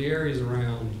annexed. Well, the areas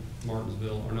around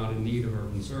Martinsville are not in need of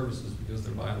urban services because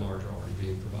they're by and large already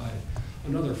being provided.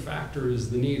 Another factor is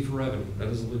the need for revenue. That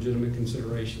is a legitimate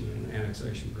consideration in an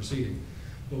annexation proceeding.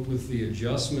 But with the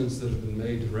adjustments that have been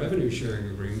made to revenue sharing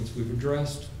agreements, we've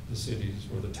addressed the cities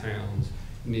or the towns'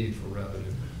 need for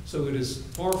revenue. So it is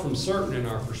far from certain in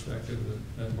our perspective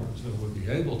that Martinsville would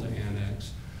be able to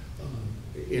annex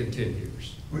in 10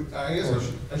 years. I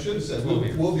guess I should have said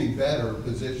we'll be better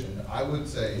positioned. I would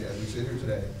say, as we sit here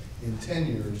today, in 10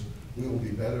 years, we will be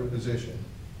better positioned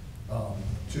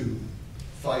to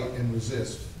fight and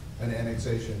resist an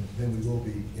annexation than we will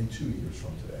be in 2 years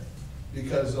from today.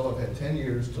 Because they'll have had 10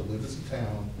 years to live as a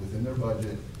town within their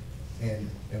budget, and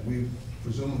we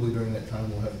presumably during that time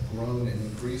will have grown and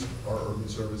increased our urban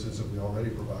services that we already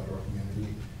provide to our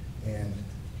community,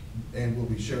 and we'll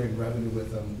be sharing revenue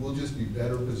with them. We'll just be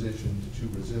better positioned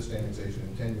to resist annexation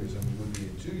in 10 years than we would be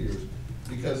in 2 years,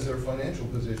 because their financial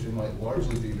position might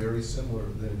largely be very similar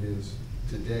than it is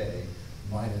today,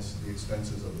 minus the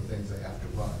expenses of the things they have to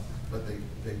run. But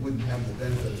they wouldn't have the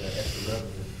benefit of that extra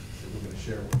revenue that we're going to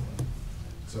share with them.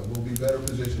 So we'll be better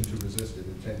positioned to resist it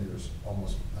in 10 years,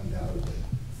 almost undoubtedly.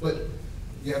 But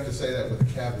you have to say that with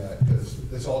a caveat, because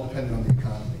it's all dependent on the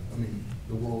economy. I mean,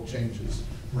 the world changes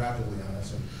rapidly on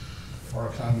us, and our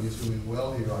economy is doing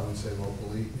well here, I would say,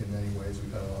 locally in many ways.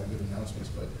 We've had a lot of good announcements,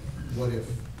 but what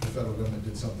if the federal government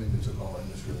did something that took all our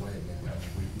industry away again? I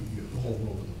mean, the whole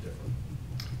world would look different.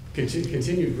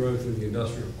 Continued growth in the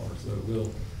industrial parks, though,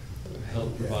 will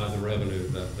help provide the revenue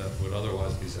that would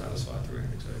otherwise be satisfied through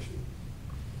annexation.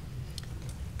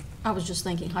 I was just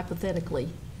thinking hypothetically,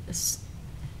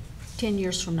 10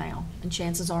 years from now, and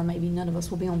chances are maybe none of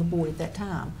us will be on the board at that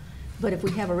time. But if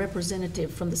we have a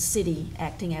representative from the city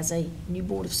acting as a new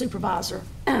board of supervisor,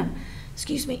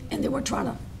 excuse me, and then we're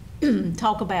trying to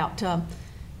talk about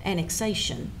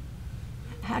annexation,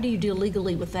 how do you deal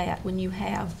legally with that when you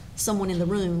have someone in the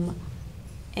room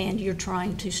and you're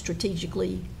trying to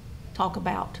strategically talk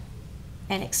about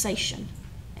annexation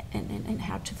and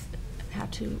how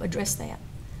to address that?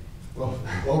 Well,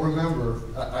 remember,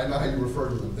 I know how you refer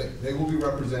to them. They will be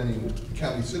representing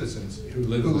county citizens who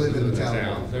live in the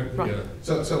town. Right.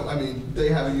 So I mean, they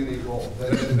have a unique role.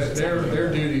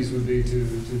 Their duties would be to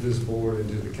this board and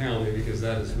to the county, because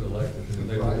that is who elected them.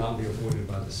 They will not be appointed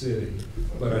by the city.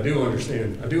 But I do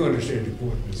understand your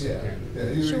point, Ms.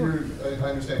 Cannon. Sure. I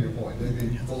understand your point. They'd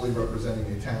be fully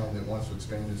representing a town that wants to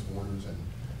expand its borders, and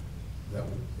that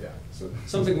would, yeah. So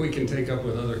something we can take up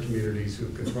with other communities who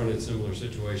confronted similar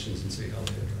situations and see how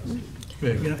they address it.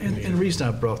 Yeah, you know, and the reason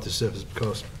I brought this up is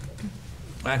because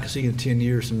I can see in 10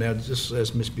 years from now, just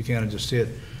as Ms. Buchanan just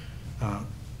said,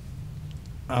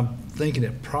 I'm thinking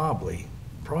that probably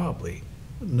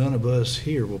none of us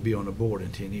here will be on the board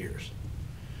in 10 years.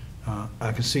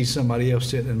 I can see somebody else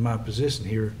sitting in my position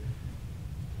here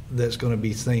that's going to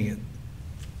be thinking,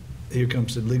 here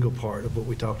comes the legal part of what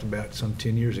we talked about some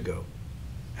 10 years ago.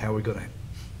 How are we going to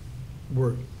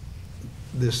work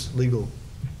this legal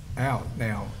out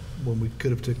now when we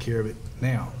could have took care of it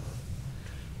now?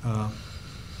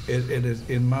 It is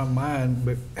in my mind,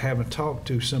 but having talked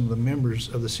to some of the members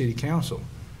of the city council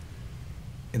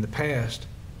in the past,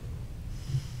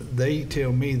 they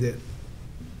tell me that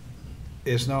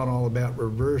it's not all about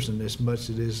reversion as much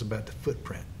as it is about the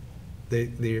footprint.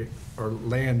 They are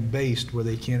land-based where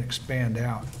they can't expand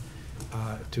out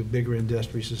to bigger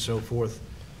industries and so forth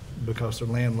because they're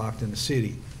landlocked in the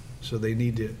city. So they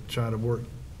need to try to work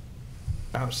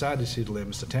outside the city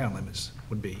limits, the town limits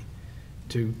would be,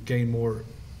 to gain more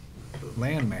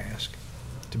land mass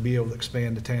to be able to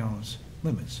expand the town's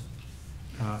limits.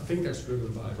 I think that's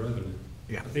driven by revenue.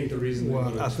 Yeah. I think the reason.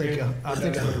 Well, I think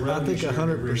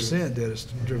 100% that it's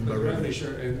driven by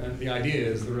revenue. And the idea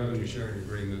is the revenue sharing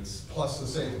agreements. Plus the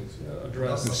savings.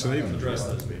 Address Plus the address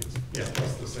those needs. Yeah,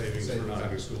 plus the savings for not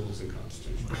having schools in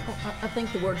Constitution. I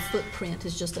think the word footprint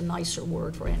is just a nicer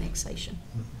word for annexation.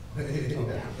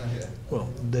 Well,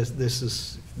 this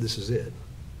is it.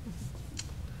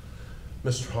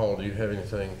 Mr. Hall, do you have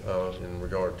anything in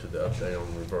regard to the update on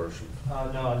reversion?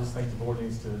 No, I just think the board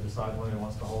needs to decide when it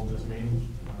wants to hold this meeting,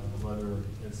 whether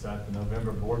it's at the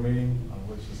November board meeting,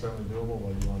 which is certainly doable,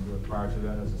 whether you want to do it prior to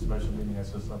that as a special meeting,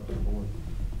 that's just up to the board.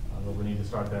 But we need to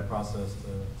start that process to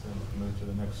move to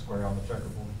the next square on the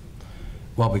checkerboard.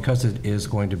 Well, because it is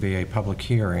going to be a public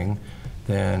hearing,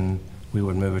 then we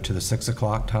would move it to the 6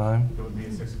 o'clock time? It would be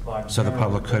at 6 o'clock. So the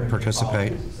public could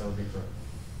participate? That would be correct.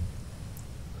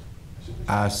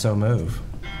 I so move.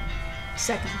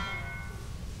 Second.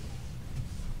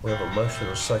 We have a motion,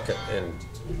 a second, and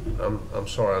I'm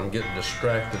sorry, I'm getting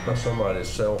distracted by somebody's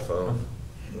cell phone.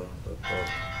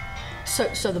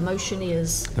 So the motion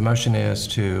is? The motion is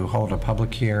to hold a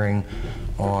public hearing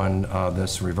on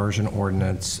this reversion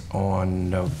ordinance on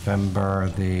November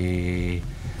the,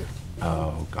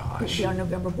 oh gosh. It'll be our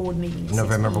November board meeting at 6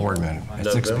 November p.m. board meeting at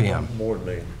 6 p.m. November board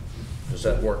meeting. Does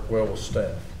that work well with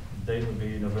staff? Date would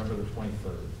be November the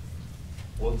 23rd.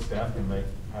 Well, the staff can make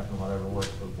happen whatever works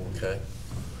for the board. Okay.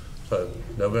 So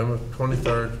November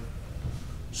 23rd,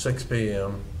 6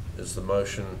 p.m. is the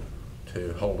motion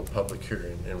to hold a public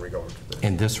hearing in regard to this.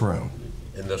 In this room.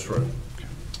 In this room.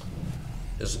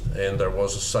 And there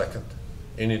was a second.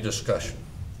 Any discussion?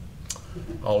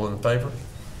 All in favor?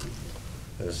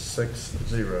 It's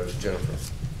 6-0, Jennifer.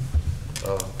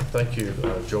 Thank you,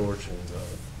 George and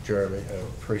Jeremy. I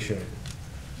appreciate it.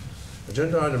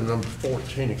 Agenda item number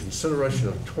 14, a consideration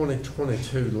of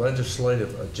 2022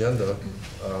 legislative agenda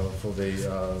for the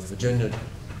Virginia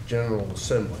General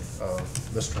Assembly.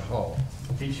 Mr. Hall.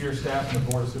 Each year, staff and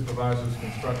the Board of Supervisors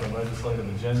construct a legislative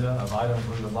agenda of items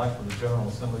we would like for the General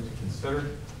Assembly to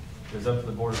consider. It is up to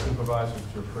the Board of Supervisors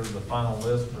to approve the final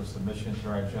list for submission to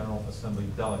our General Assembly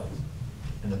delegates.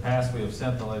 In the past, we have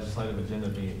sent the legislative agenda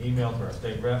via email to our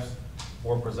state reps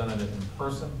or presented it in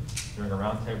person during a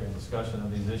roundtable discussion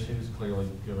of these issues. Clearly,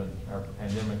 given our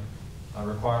pandemic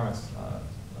requirements,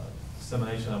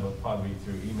 dissemination of it will probably be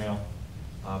through email.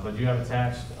 But you have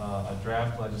attached a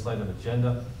draft legislative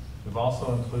agenda. We've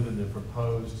also included the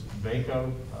proposed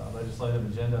VACO legislative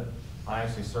agenda. I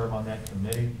actually serve on that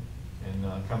committee, and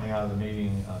coming out of the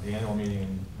meeting, the annual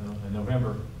meeting in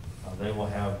November, they will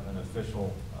have an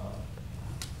official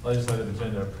legislative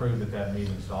agenda approved at that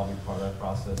meeting, so I'll be part of that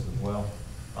process as well.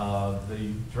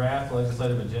 The draft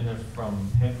legislative agenda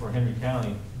for Henry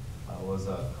County was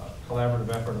a collaborative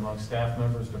effort among staff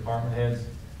members, department heads,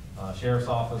 sheriff's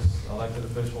office, elected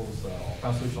officials,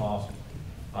 constitutional officers.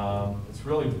 It's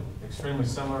really extremely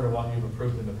similar to what you've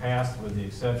approved in the past, with the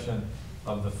exception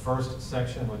of the first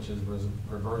section, which is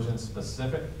reversion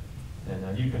specific.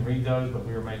 And you can read those, but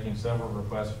we are making several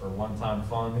requests for one-time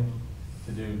funding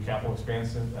to do capital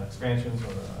expansions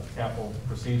or capital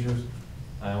procedures.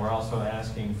 And we're also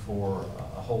asking for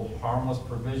a hold harmless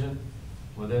provision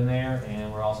within there,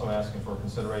 and we're also asking for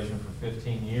consideration for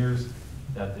 15 years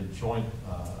that the joint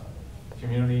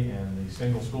community and the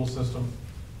single school system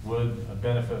would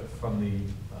benefit from the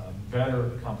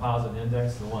better composite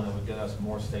index, the one that would get us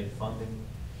more state funding.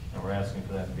 And we're asking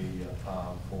for that to be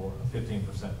for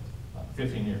 15%,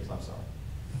 15 years, I'm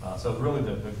sorry. So really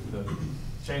the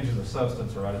changes of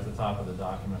substance are right at the top of the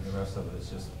document. The rest of it is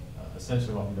just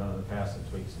essentially what we've done in the past, and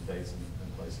tweaks and dates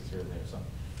and places here and there. So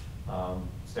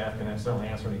Staff can certainly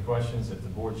answer any questions. If the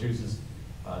board chooses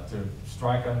to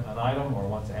strike an item or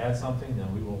want to add something,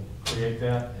 then we will create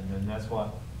that, and then that's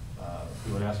what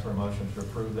we would ask for a motion to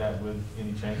approve that with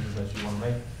any changes that you want to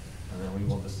make, and then we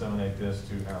will disseminate this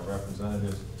to our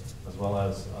representatives as well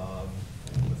as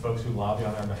the folks who lobby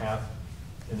on our behalf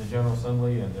in the General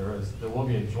Assembly, and there will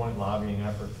be a joint lobbying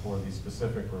effort for the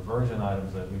specific reversion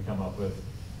items that we come up with,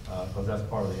 because that's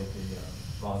part of the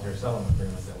voluntary settlement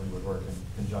agreement that we would work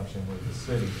in conjunction with the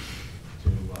city to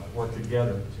work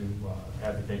together to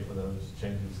advocate for those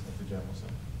changes at the General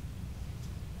Assembly.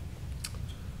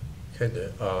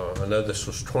 Okay, I know this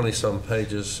was 20-some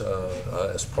pages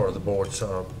as part of the board's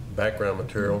background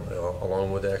material,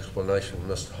 along with the explanation from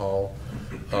Mr. Hall.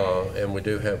 And we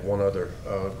do have one other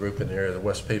group in the area, the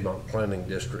West Piedmont Planning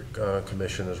District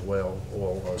Commission as well,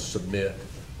 will submit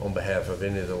on behalf of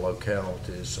any of the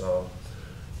localities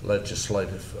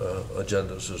legislative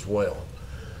agendas as well.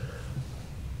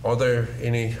 Are there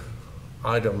any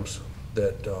items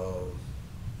that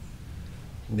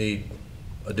need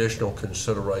additional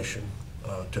consideration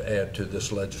to add to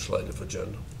this legislative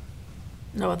agenda?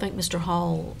 No, I think Mr.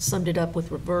 Hall summed it up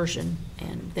with reversion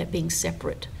and that being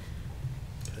separate.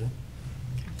 Okay.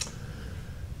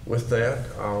 With that,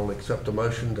 I'll accept a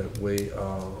motion that we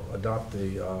adopt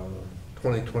the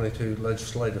 2022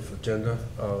 legislative agenda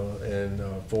and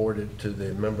forward it to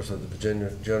the members of the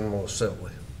Virginia General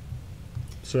Assembly.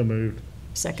 So moved.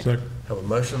 Second. Have a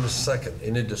motion and a second.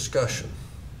 Any discussion?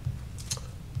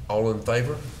 All in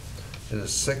favor? It is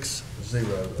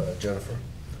 6-0, Jennifer.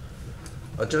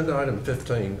 Agenda item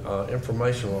 15,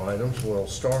 informational items. We'll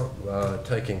start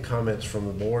taking comments from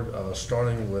the board,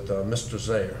 starting with Mr.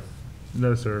 Zaire.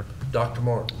 No, sir. Dr.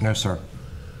 Martin. No, sir.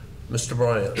 Mr.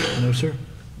 Bryant. No, sir.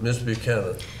 Ms.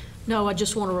 Buchanan. No, I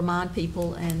just want to remind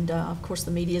people, and of course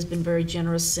the media has been very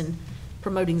generous in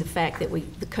promoting the fact that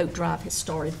the coat drive has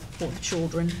started for the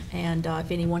children. And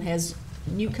if anyone has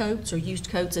new coats or used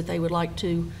coats that they would like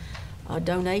to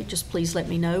donate, just please let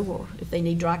me know. Or if they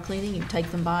need dry cleaning, you can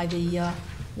take them by the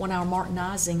 1 hour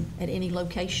Martinizing at any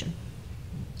location.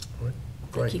 Right.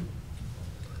 Great. Thank you.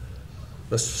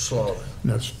 Mr. Slaughter.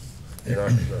 No, sir. And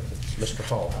Mr.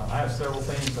 Hall. I have several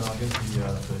things, and I'll get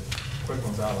the quick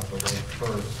ones out of the way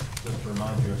first, just to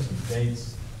remind you of some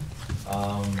dates.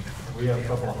 We have a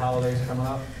couple of holidays coming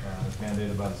up,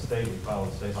 mandated by the state. We follow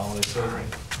the state holiday schedule.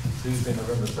 Tuesday,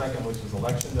 November 2nd, which is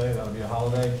Election Day, that'll be a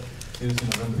holiday. Tuesday,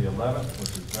 November the 11th, which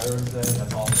is Veterans Day,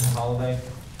 that's also a holiday.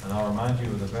 And I'll remind you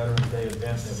of the Veterans Day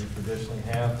event that we traditionally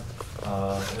have.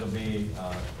 It'll be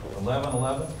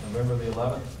 11/11, November the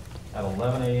 11th, at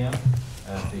 11 a.m.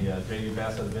 at the J.D.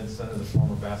 Bassett Event Center, the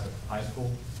former Bassett High School.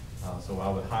 So I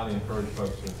would highly encourage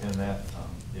folks to attend that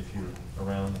if you're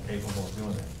around and capable of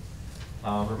doing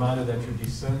that. Reminder that your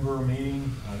December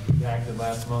meeting, you acted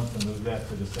last month and moved that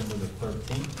to December the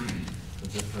 13th. So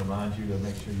just to remind you to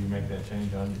make sure you make that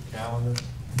change on your calendar.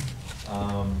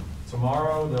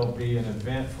 Tomorrow there'll be an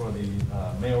event for the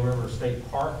Mayo River State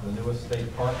Park, the newest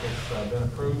state park that's been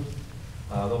approved.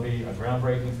 There'll be a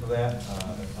groundbreaking for that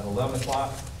at 11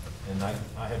 o'clock. And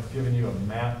I have given you a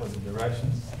map with the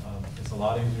directions. It's a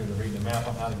lot easier to read the map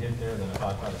on how to get there than if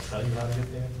I try to tell you how to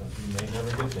get there, because you may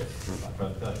never get there if I try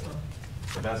to tell you.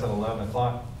 But that's at 11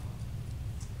 o'clock.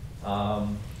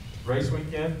 Race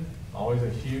weekend, always a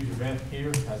huge event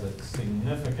here, has a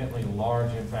significantly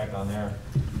large impact on their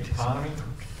economy.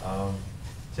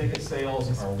 Ticket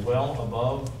sales are well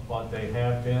above what they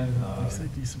have been.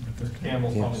 Mr.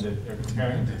 Campbell told me that they're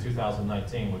comparing to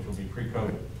 2019, which will be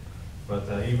pre-COVID. But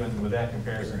even with that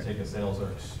comparison, ticket sales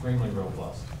are extremely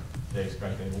robust. They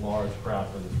expect a large crowd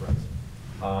for this race.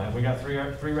 And we got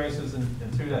three races in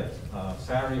 2 days.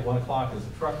 Saturday at 1 o'clock is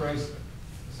the truck race.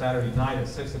 Saturday night at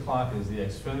 6 o'clock is the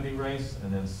Xfinity race.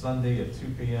 And then Sunday at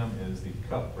 2 p.m. is the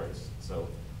Cup race. So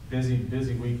busy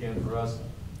weekend for us.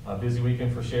 Busy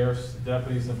weekend for sheriffs,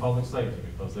 deputies, and public safety,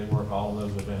 because they work all of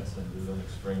those events and do them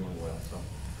extremely well. So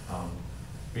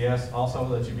we ask also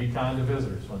that you be kind to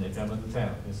visitors when they come into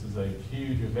town. This is a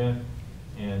huge event,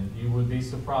 and you would be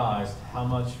surprised how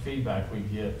much feedback we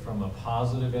get from a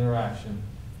positive interaction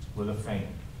with a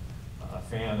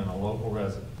fan and a local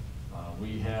resident.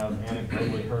 We have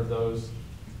anecdotally heard those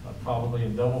probably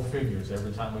in double figures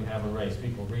every time we have a race.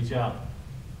 People reach out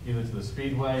either to the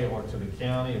Speedway or to the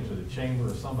county or to the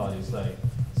chamber or somebody, say,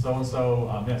 so-and-so,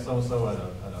 I met so-and-so at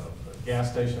a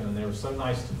gas station and they were so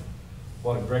nice to me.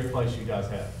 What a great place you guys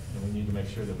have. And we need to make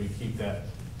sure that we keep that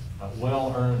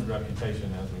well-earned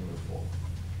reputation as we move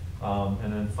forward.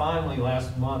 And then finally,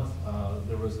 last month,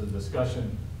 there was a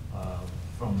discussion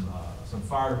from some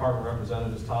fire department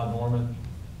representatives. Todd Norman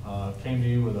came to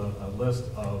you with a list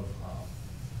of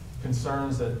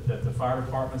concerns that the fire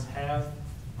departments have.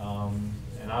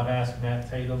 And I've asked Matt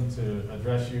Tatum to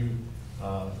address you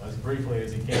as briefly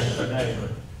as he can today,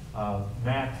 but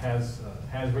Matt has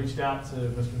reached out to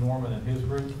Mr. Norman and his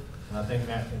group, and I think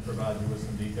Matt can provide you with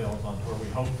some details on where we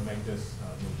hope to make this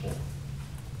move forward.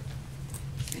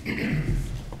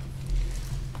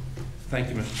 Thank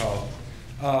you, Mr. Powell.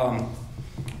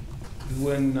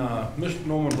 When Mr.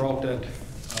 Norman brought that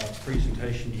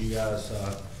presentation to you guys,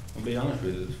 I'll be honest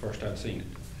with you, it's the first I'd seen it.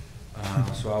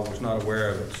 So I was not aware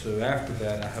of it. So after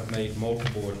that, I have made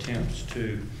multiple attempts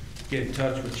to get in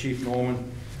touch with Chief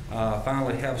Norman.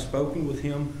 Finally have spoken with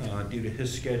him. Due to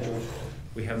his schedule,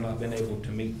 we have not been able to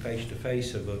meet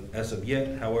face-to-face as of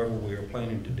yet. However, we are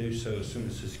planning to do so as soon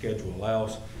as his schedule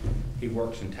allows. He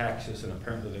works in taxes, and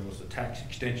apparently there was a tax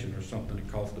extension or something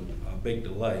that caused a big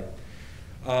delay.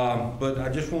 But I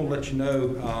just want to let you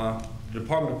know, the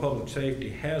Department of Public Safety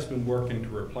has been working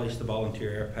to replace the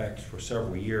volunteer air packs for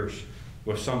several years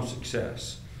with some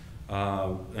success.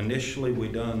 Initially, we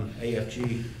done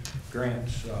AFG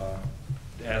grants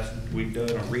as we've done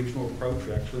a regional approach.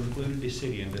 We actually included the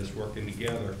city in this, working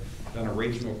together, done a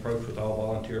regional approach with all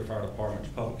volunteer fire departments,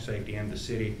 public safety, and the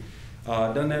city.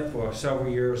 Done that for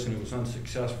several years, and it was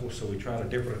unsuccessful, so we tried a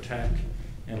different attack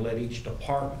and let each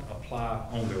department apply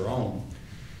on their own.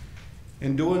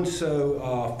 In doing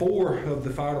so, 4 of the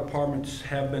fire departments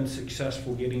have been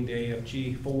successful getting the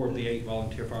AFG. 4 of the 8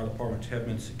 volunteer fire departments have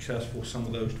been successful. Some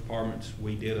of those departments,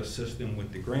 we did assist them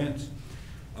with the grants.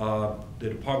 The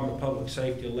Department of Public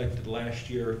Safety elected last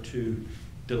year to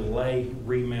delay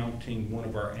remounting one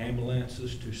of our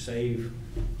ambulances to save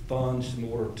funds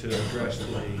in order to address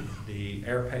the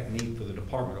air pack need for the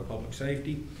Department of Public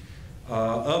Safety.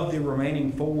 Of the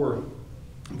remaining 4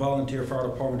 volunteer fire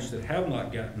departments that have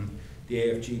not gotten the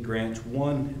AFG grants,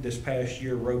 1 this past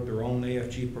year wrote their own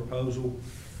AFG proposal.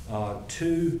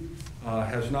 2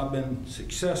 has not been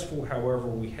successful. However,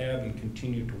 we have and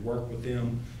continue to work with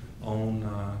them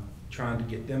on trying to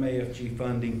get them AFG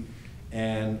funding,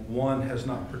 and 1 has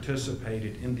not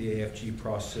participated in the AFG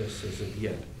process as of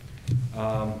yet.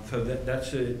 So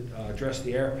that's to address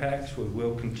the air packs. We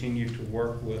will continue to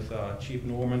work with Chief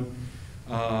Norman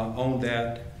on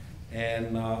that.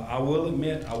 And I will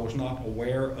admit I was not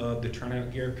aware of the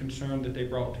turnout gear concern that they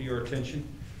brought to your attention.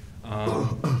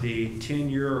 The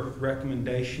 10-year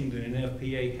recommendation that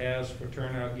NFPA has for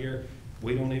turnout gear,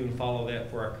 we don't even follow that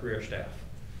for our career staff.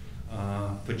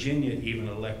 Virginia even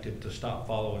elected to stop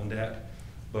following that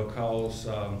because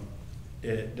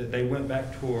they went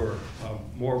back toward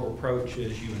more of an approach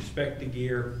as you inspect the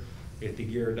gear. If the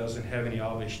gear doesn't have any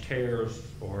obvious tears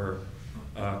or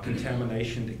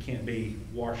contamination that can't be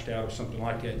washed out or something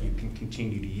like that, you can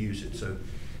continue to use it. So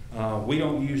we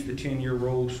don't use the 10-year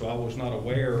rule, so I was not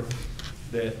aware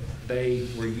that they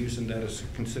were using that as a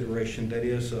consideration. That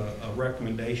is a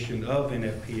recommendation of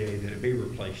NFPA that it be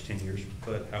replaced 10 years,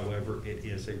 but however, it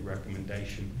is a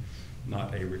recommendation,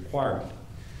 not a requirement.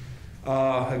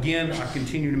 Again, I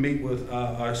continue to meet with,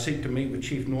 I seek to meet with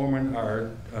Chief Norman.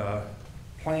 Our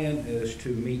plan is to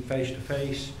meet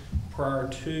face-to-face prior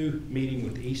to meeting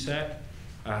with ESAC.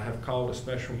 I have called a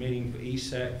special meeting for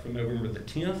ESAC for November the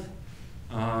 10th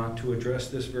to address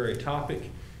this very topic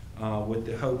with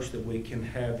the hopes that we can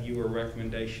have your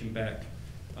recommendation back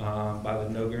by the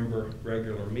November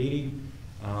regular meeting.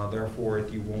 Therefore,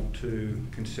 if you want to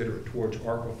consider it towards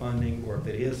ARPA funding, or if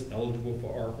it is eligible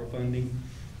for ARPA funding,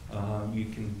 you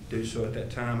can do so at that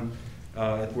time.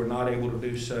 If we're not able to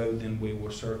do so, then we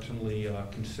will certainly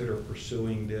consider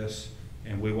pursuing this,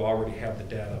 and we will already have the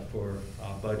data for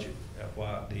budget,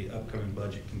 the upcoming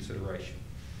budget consideration.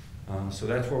 So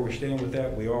that's where we stand with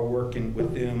that. We are working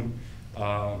with them,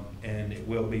 and it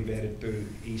will be vetted through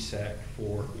ESAC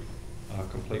for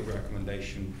complete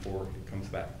recommendation before it comes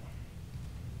back.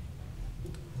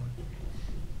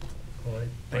 All right,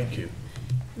 thank you.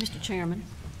 Mr. Chairman?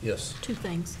 Yes. 2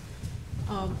 things.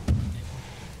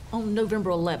 On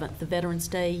November 11th, the Veterans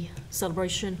Day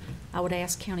celebration, I would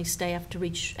ask county staff to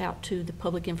reach out to the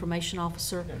public information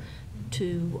officer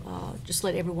to just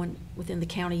let everyone within the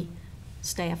county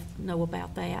staff know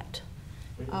about that.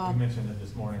 We mentioned it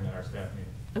this morning at our staff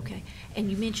meeting. Okay,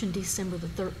 and you mentioned December the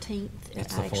 13th.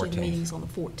 It's the Actually, the 14th. meeting's on the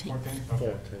 14th. 14th? Okay.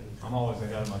 14th. I'm always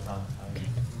ahead of my time. Okay,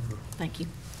 thank you.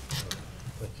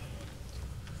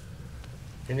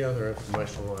 Any other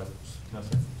informational items? No,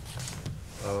 sir.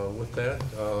 With that,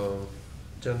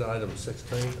 agenda item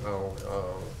 16, I'll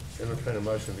entertain a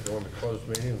motion to go into closed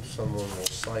meeting. If someone will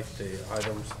cite the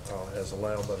items as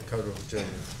allowed by the Code of Virginia.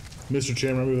 Mr.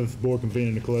 Chairman, I move that the board convene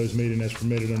in a closed meeting as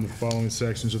permitted under the following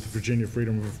sections of the Virginia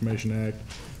Freedom of Information Act: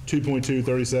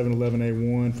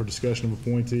 2.23711A1 for discussion of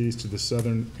appointees to the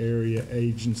Southern Area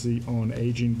Agency on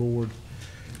Aging Board,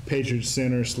 Patriot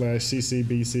Center /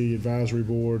 CCBC Advisory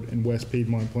Board, and West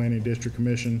Piedmont Planning District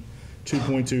Commission.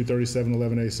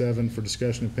 2.23711A7 for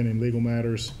discussion of pending legal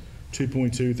matters.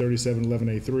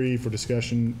 2.23711A3 for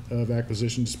discussion of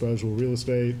acquisition, disposal of real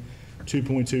estate.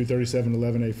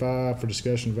 2.23711A5 for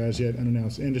discussion of as yet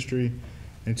unannounced industry.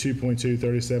 And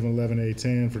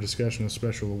 2.23711A10 for discussion of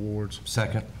special awards.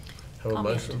 Second. Have a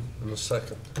Comment. motion and a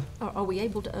second. Are we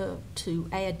able to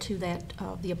add to that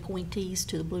the appointees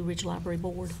to the Blue Ridge Library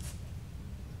Board?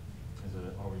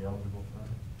 Are we eligible for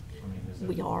that? I mean, is it?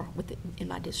 We are in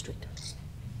my district.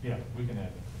 Yeah, we can add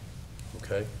it.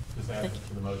 Okay, Just add Thank it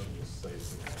to the motion, just say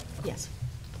so. Yes.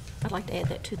 I'd like to add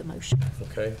that to the motion.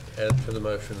 okay. Add to the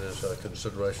motion is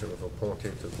consideration of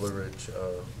appointing to Blue Ridge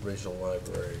Regional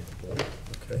Library Board.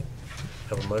 Okay.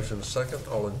 Have a motion and a second.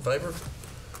 All in favor?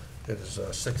 It is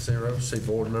 6-0. See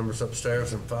board members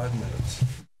upstairs in 5 minutes.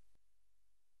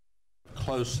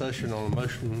 Closed session on a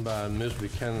motion by Ms.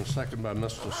 Buchanan, second by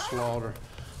Mr. Slaughter.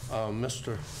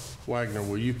 Mr. Wagner,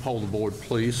 will you poll the board,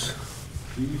 please?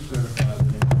 Do you certify that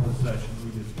in closed session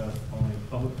we discussed only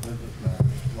public business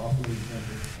matters lawfully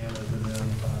entered and as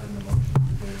identified in the motion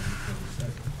today in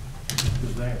 22nd? Mr.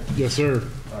 Zare? Yes, sir.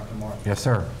 Dr. Martin? Yes,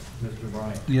 sir. Mr.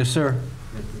 Bryant? Yes, sir.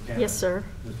 Mr. Cannon? Yes, sir.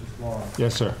 Mr. Slaughter?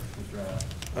 Yes, sir. Mr. Adams?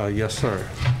 Yes, sir.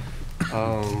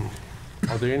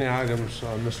 Are there any items,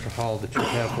 Mr. Hall, that you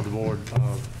have for the board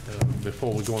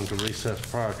before we go into recess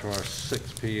prior to our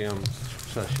 6 p.m.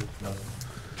 session? No.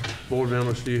 Board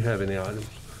members, do you have any items?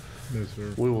 No,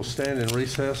 sir. We will stand in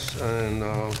recess and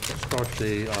start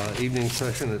the evening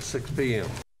session at 6 p.m.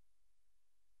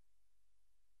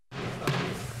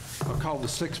 I'll call the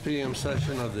 6 p.m.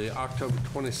 session of the October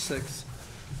 26th,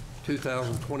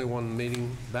 2021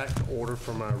 meeting back to order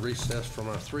from our recess from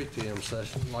our 3 p.m.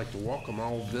 session. I'd like to welcome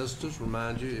all visitors.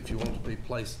 Remind you, if you want to be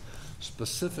placed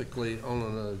specifically on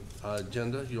an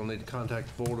agenda, you'll need to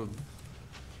contact the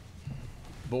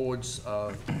boards.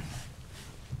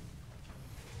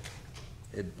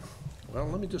 Well,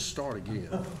 let me just start again.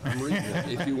 I'm reading it.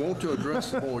 If you want to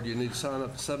address the board, you need to sign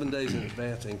up 7 days in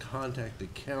advance and contact the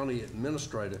county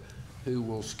administrator who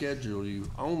will schedule you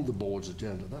on the board's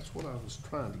agenda. That's what I was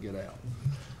trying to get out.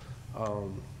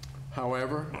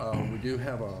 However, we do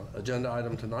have an agenda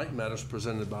item tonight, matters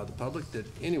presented by the public, that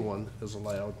anyone is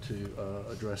allowed to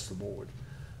address the board.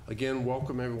 Again,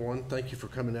 welcome everyone. Thank you for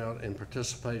coming out and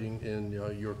participating in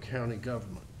your county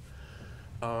government.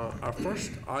 Our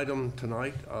first item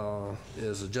tonight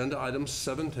is agenda item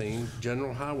 17,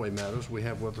 general highway matters. We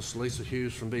have with us Lisa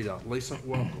Hughes from VDOT. Lisa,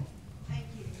 welcome. Thank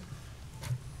you.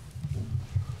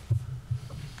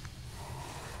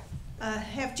 I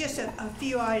have just a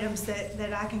few items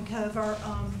that I can cover.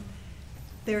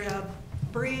 There's a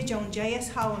bridge on J.S.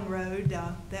 Holland Road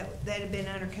that had been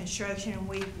under construction, and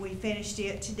we finished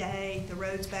it today. The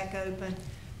road's back open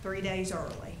 3 days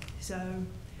early. So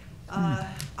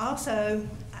also,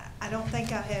 I don't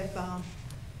think I have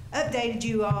updated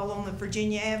you all on the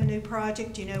Virginia Avenue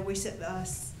project. You know, we said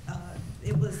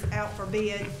it was out for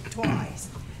bid twice.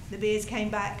 The bids came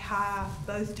back high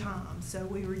both times, so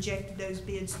we rejected those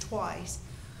bids twice.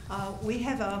 We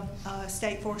have a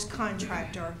State Forest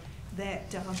contractor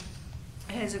that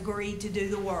has agreed to do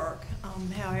the work.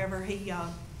 However, he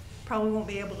probably won't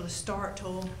be able to start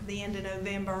till the end of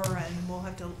November, and we'll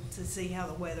have to see how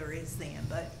the weather is then.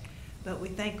 But we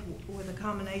think with a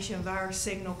combination of our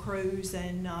signal crews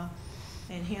and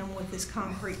him with his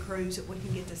concrete crews that we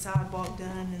can get the sidewalk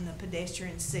done and the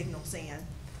pedestrian signals in,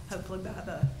 hopefully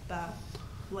by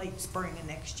late spring of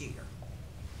next year.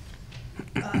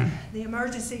 The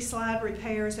emergency slide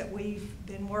repairs that we've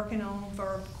been working on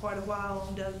for quite a while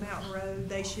on Dove Mountain Road,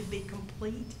 they should be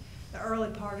complete the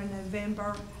early part of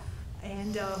November.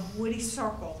 And Woody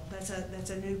Circle, that's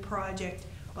a new project,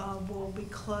 will be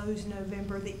closed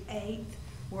November the 8th.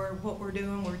 What we're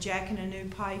doing, we're jacking a new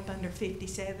pipe under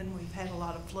 57. We've had a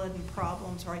lot of flooding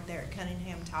problems right there at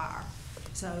Cunningham Tire.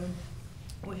 So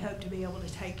we hope to be able to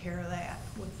take care of that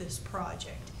with this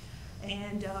project.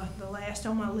 And the last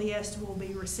on my list, will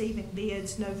be receiving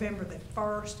bids November the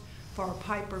 1st for a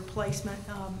pipe replacement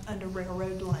under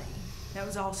Railroad Lane. That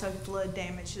was also flood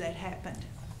damage that happened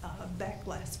back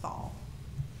last fall.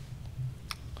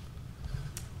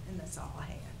 And that's all I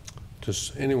had.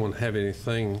 Does anyone have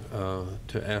anything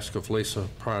to ask of Lisa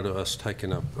prior to us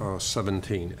taking up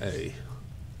 17A? I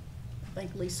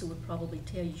think Lisa would probably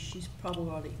tell you she's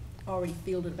probably already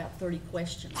fielded about 30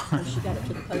 questions before she got up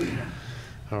to the podium.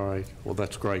 All right. Well,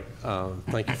 that's great.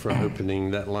 Thank you for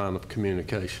opening that line of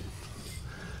communication.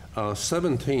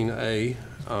 17A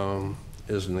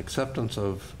is an acceptance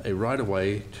of a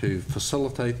right-of-way to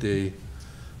facilitate the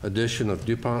addition of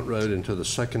DuPont Road into the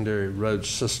secondary road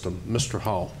system. Mr.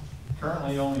 Hall.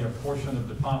 Currently, only a portion of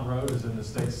DuPont Road is in the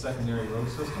state's secondary road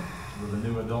system, with a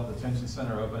new adult detention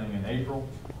center opening in April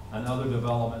and other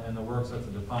development in the works at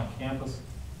the DuPont campus.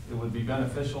 It would be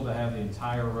beneficial to have the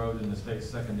entire road in the state's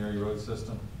secondary road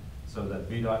system so that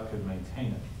VDOT could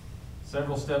maintain it.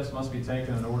 Several steps must be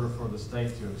taken in order for the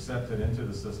state to accept it into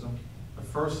the system. The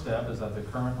first step is that the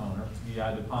current owner,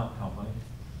 EI DuPont Company,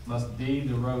 must deed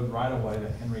the road right away to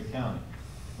Henry County.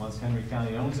 Once Henry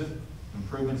County owns it,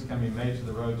 improvements can be made to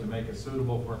the road to make it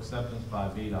suitable for acceptance by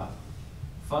VDOT.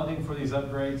 Funding for these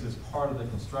upgrades is part of the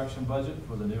construction budget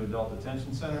for the new adult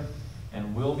detention center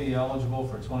and will be eligible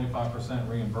for 25%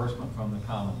 reimbursement from the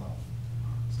Commonwealth.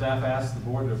 Staff asks the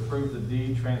board to approve the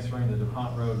deed transferring the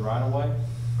DuPont Road right away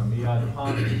from EI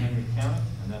DuPont to Henry County,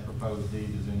 and that proposed deed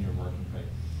is in your working paper.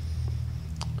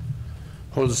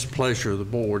 What is the pleasure of the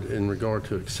board in regard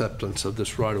to acceptance of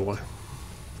this right-of-way?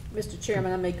 Mr.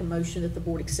 Chairman, I make a motion that the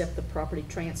board accept the property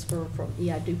transfer from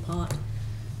EI DuPont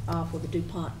for the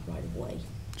DuPont right-of-way.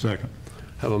 Second.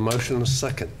 Have a motion and a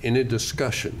second. Any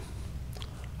discussion?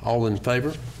 All in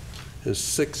favor? Is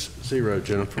 6-0,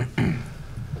 Jennifer.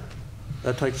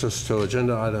 That takes us to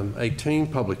agenda item 18,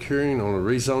 public hearing on a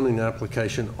rezoning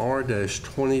application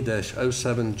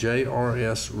R-20-07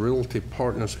 JRS Realty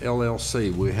Partners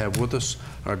LLC. We have with us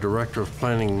our Director of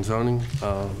Planning and Zoning,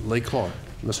 Lee Clark.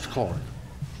 Mr. Clark.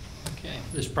 Okay,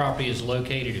 this property is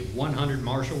located at 100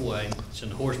 Marshall Way. It's in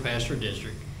the Horse Pasture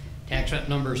District. Tax map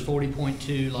number is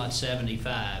 40.2, lot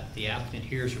 75. The applicant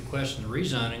here is requesting the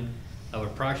rezoning of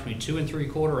approximately 2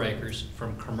 3/4 acres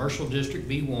from Commercial District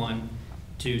B1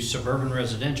 to Suburban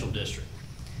Residential District.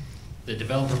 The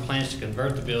developer plans to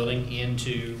convert the building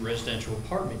into residential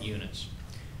apartment units.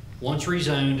 Once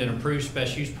rezoned, an approved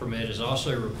special use permit is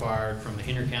also required from the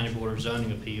Henry County Board of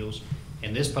Zoning Appeals,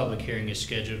 and this public hearing is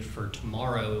scheduled for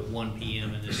tomorrow at 1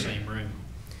 p.m. in this same room.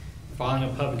 Following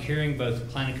a public hearing, both the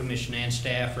Planning Commission and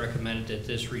staff recommended that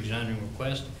this rezoning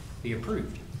request be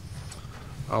approved.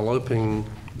 I'll open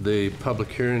the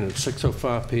public hearing at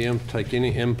 6:05 p.m. Take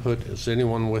any input. Does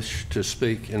anyone wish to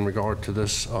speak in regard to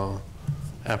this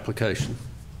application?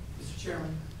 Mr.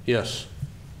 Chairman? Yes.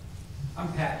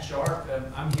 I'm Pat Sharp.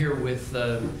 I'm here with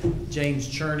James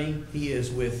Cherney. He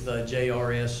is with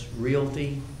JRS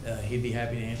Realty. He'd be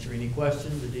happy to answer any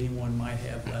questions that anyone might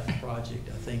have about the project.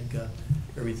 I think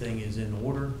everything is in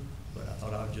order, but I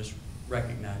thought I would just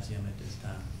recognize him at this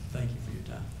time. Thank you for your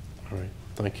time. All right.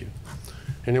 Thank you.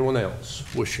 Anyone else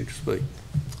wishing to speak?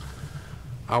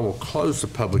 I will close the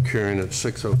public hearing at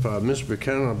 6:05. Ms.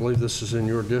 Buchanan, I believe this is in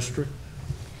your district?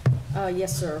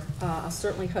 Yes, sir. I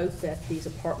certainly hope that these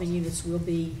apartment units will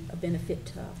be a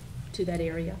benefit to that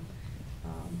area.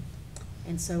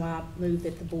 And so I move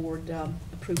that the board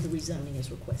approve the rezoning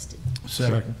as requested.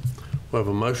 Second. We have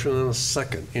a motion and a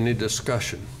second. Any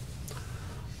discussion?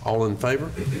 All in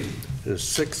favor? It is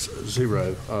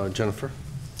 6-0. Jennifer.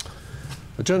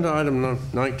 Agenda item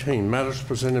 19, matters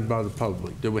presented by the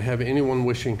public. Do we have anyone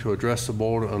wishing to address the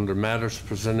board under matters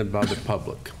presented by the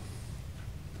public?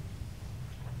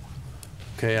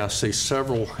 Okay, I see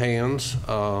several hands.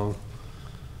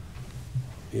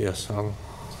 Yes,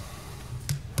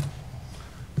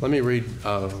 let me read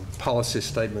policy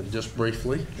statement just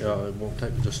briefly. It won't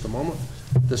take just a moment.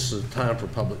 This is a time for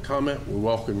public comment. We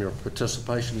welcome your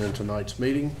participation in tonight's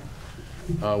meeting.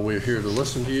 We're here to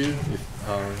listen to you.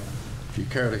 If you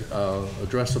care to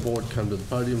address the board, come to the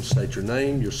podium, state your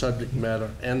name, your subject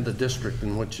matter, and the district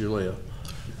in which you live.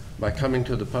 By coming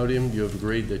to the podium, you have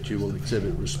agreed that you will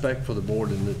exhibit respect for the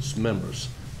board and its members.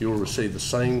 You will receive the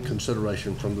same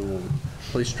consideration from the board.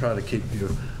 Please try to keep your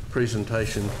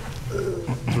presentation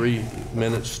 3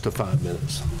 minutes to 5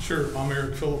 minutes. Sure. I'm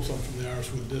Eric Phillips. I'm from the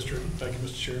Iriswood District. Thank you,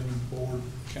 Mr. Chairman, board,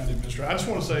 county administrator. I just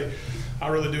want to say I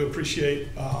really do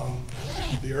appreciate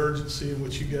the urgency in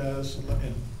which you guys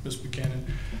and Ms. Buchanan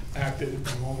acted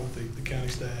along with the county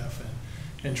staff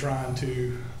and trying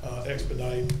to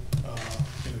expedite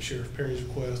Sheriff Perry's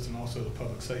request and also the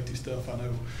public safety stuff. I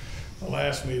know the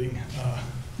last meeting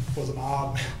was an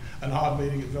odd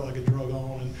meeting. It felt like it drug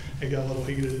on and it got a little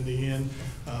heated in the end.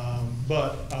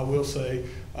 But I will say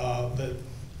that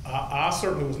I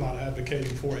certainly was not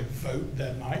advocating for a vote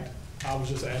that night. I was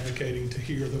just advocating to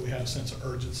hear that we had a sense of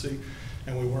urgency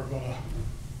and we weren't going to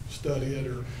study it,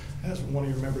 or as one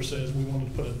of your members says, we wanted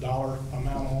to put a dollar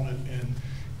amount on it and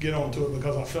get onto it,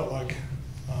 because I felt like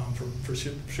for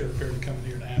Sheriff Perry to come in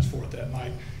here and ask for it that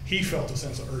night, he felt a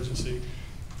sense of urgency.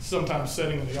 Sometimes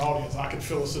sitting in the audience, I could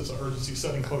feel a sense of urgency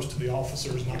sitting close to the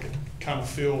officers, and I could kind of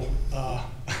feel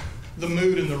the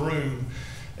mood in the room.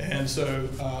 And so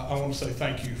I want to say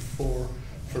thank you for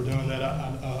doing that.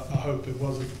 I hope it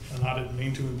wasn't, and I didn't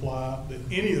mean to imply that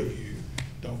any of you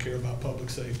don't care about public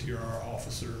safety or our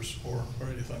officers or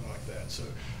anything like that. So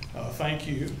thank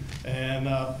you. And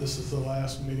this is the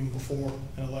last meeting before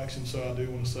an election, so I do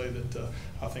want to say that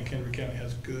I think Henry County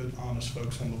has good, honest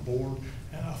folks on the board,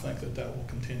 and I think that will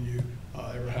continue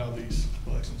ever how these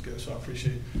elections go. So I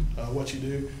appreciate what you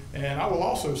do. And I will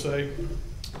also say,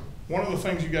 one of the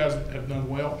things you guys have done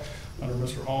well under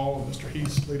Mr. Hall and Mr.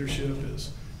 Heath's leadership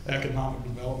is economic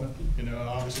development. You know,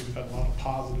 obviously we've had a lot of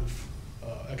positive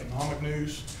economic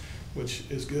news, which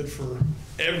is good for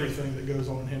everything that goes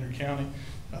on in Henry County.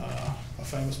 A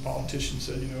famous politician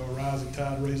said, you know, a rising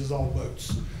tide raises all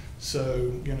boats.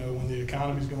 So, you know, when the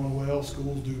economy's going well,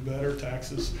 schools do better,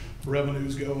 taxes,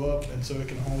 revenues go up, and so it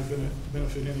can only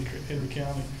benefit Henry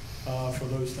County for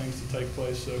those things to take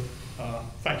place. So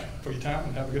thank you for your time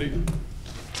and have a good evening.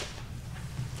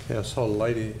 Yeah, I saw a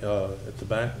lady at the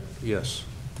back. Yes.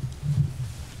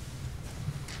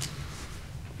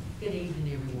 Good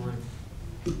evening, everyone.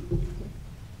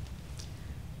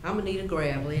 I'm Anita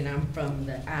Gravely, and I'm from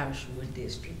the Irishwood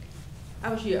District. I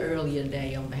was here earlier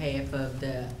today on behalf of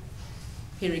the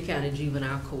Henry County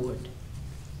Juvenile Court.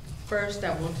 First,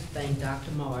 I want to thank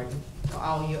Dr. Martin for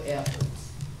all your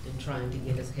efforts in trying to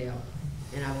get us help.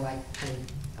 And I would like to thank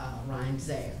Ryan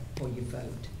Zaire for your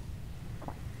vote.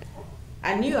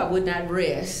 I knew I would not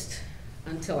rest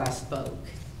until I spoke.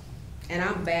 And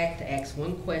I'm back to ask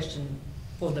one question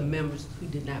for the members who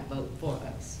did not vote for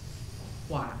us.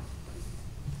 Why?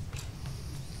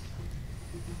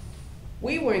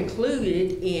 We were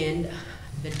included in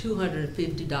the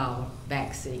 $250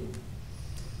 vaccine.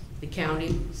 The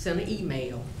county sent an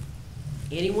email.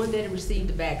 Anyone that had received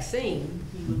the vaccine,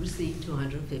 you would receive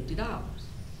 $250.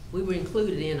 We were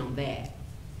included in on that.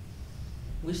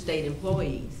 We're state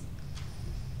employees.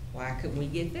 Why couldn't we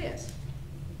get this?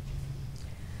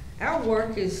 Our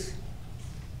work is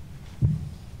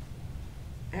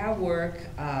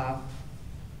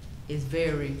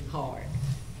very hard.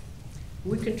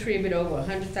 We contribute over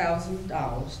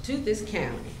 $100,000 to this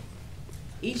county.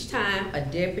 Each time a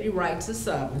deputy writes a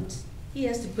summons, he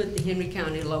has to put the Henry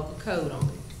County local code on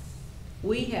it.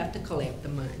 We have to collect the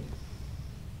money.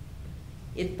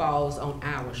 It falls on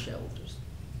our shoulders.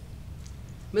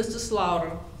 Mr.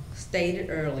 Slaughter stated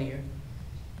earlier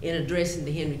in addressing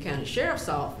the Henry County Sheriff's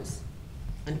Office,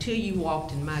 until you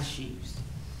walked in my shoes.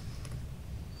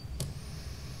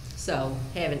 So,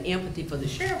 having empathy for the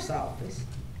Sheriff's Office,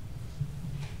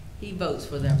 he votes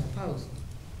for their proposal.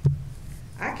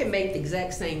 I can make the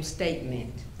exact same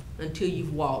statement until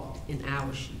you've walked in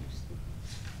our shoes.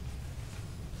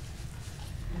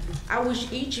 I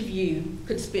wish each of you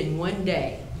could spend one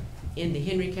day in the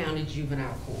Henry County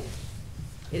Juvenile Court.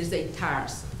 It is a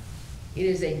tiresome, it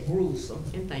is a gruesome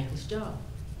and thankless job.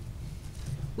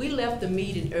 We left the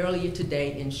meeting earlier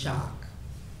today in shock.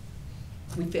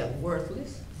 We felt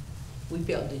worthless, we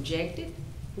felt dejected,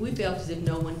 we felt as if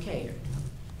no one cared.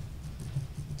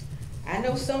 I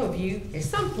know some of you at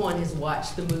some point has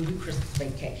watched the movie Christmas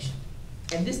Vacation,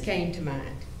 and this came to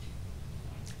mind.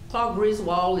 Clark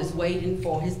Griswold is waiting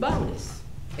for his bonus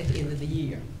at the end of the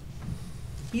year.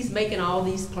 He's making all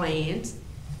these plans.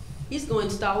 He's going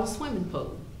to install a swimming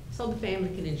pool so the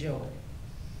family can enjoy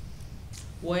it.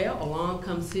 Well, along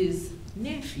comes his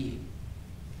nephew,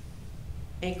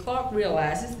 and Clark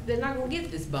realizes they're not going to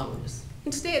get this bonus.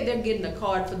 Instead, they're getting a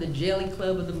card for the Jelly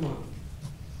Club of the Month.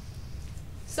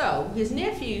 So his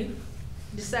nephew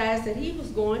decides that he was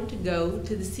going to go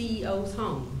to the CEO's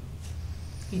home.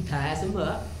 He ties him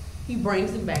up, he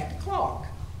brings him back to Clark.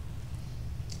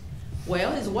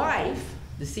 Well, his wife,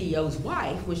 the CEO's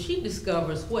wife, when she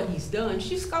discovers what he's done,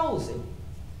 she scolds him.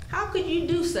 How could you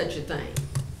do such a thing?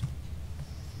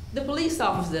 The police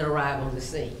officers that arrive on the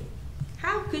scene,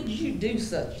 how could you do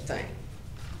such a thing?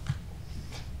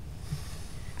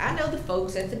 I know the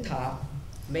folks at the top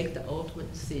make the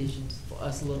ultimate decisions for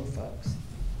us little folks,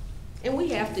 and we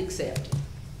have to accept it.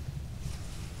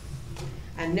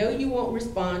 I know you won't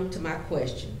respond to my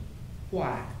question,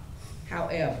 why?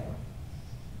 However,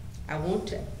 I want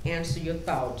to answer your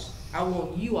thoughts. I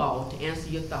want you all to answer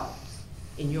your thoughts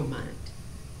in your mind.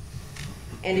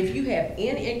 And if you have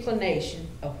any inclination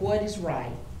of what is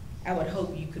right, I would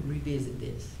hope you could revisit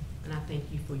this. And I thank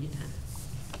you for your time.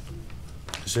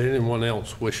 Is there anyone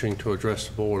else wishing to address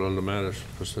the board on the matters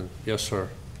presented? Yes, sir.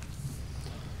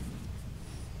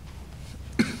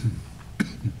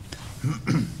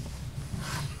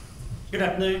 Good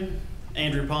afternoon.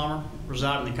 Andrew Palmer,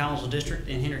 residing in the Collinsville District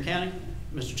in Henry County.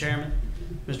 Mr. Chairman,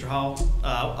 Mr. Hall,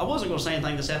 I wasn't going to say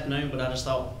anything this afternoon, but I just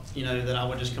thought, you know, that I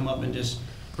would just come up and just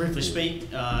briefly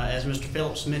speak. As Mr.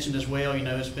 Phillips mentioned as well, you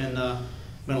know, it's been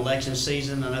election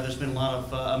season. I know there's been a lot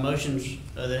of emotions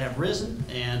that have risen,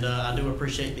 and I do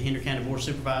appreciate the Henry County Board of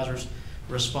Supervisors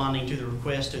responding to the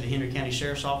request to the Henry County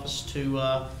Sheriff's Office to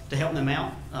help them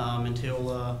out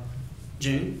until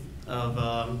June of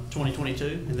 2022.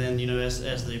 And then, you know,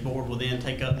 as the board will then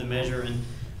take up the measure and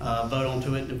vote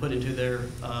onto it and put into their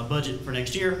budget for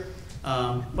next year.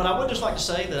 But I would just like to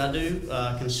say that I do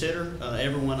consider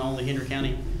everyone on the Henry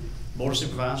County Board of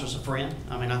Supervisors a friend.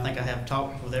 I mean, I think I have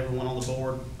talked with everyone on the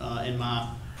board in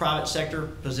my private sector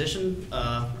position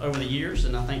over the years,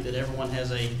 and I think that everyone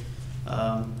has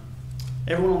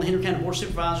everyone on the Henry County Board of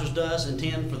Supervisors does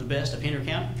intend for the best of Henry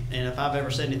County. And if I've ever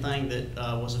said anything that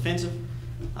was offensive,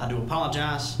 I do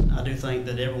apologize. I do think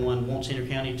that everyone wants Henry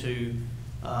County to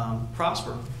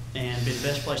prosper and be the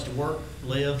best place to work,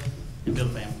 live, and build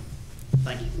a family.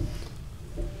 Thank you.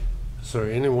 Is there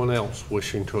anyone else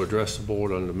wishing to address the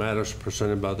board on the matters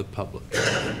presented by the public?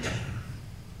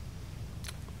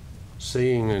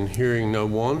 Seeing and hearing no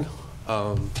one,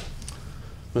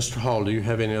 Mr. Hall, do you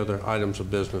have any other items of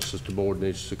business that the board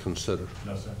needs to consider?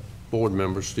 No, sir. Board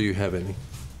members, do you have any?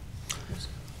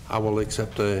 I will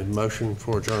accept a motion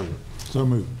for adjournment. So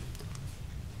moved.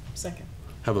 Second.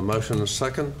 Have a motion and a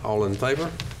second. All in favor?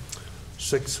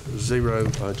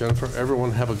 6-0. Jennifer,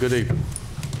 everyone have a good evening.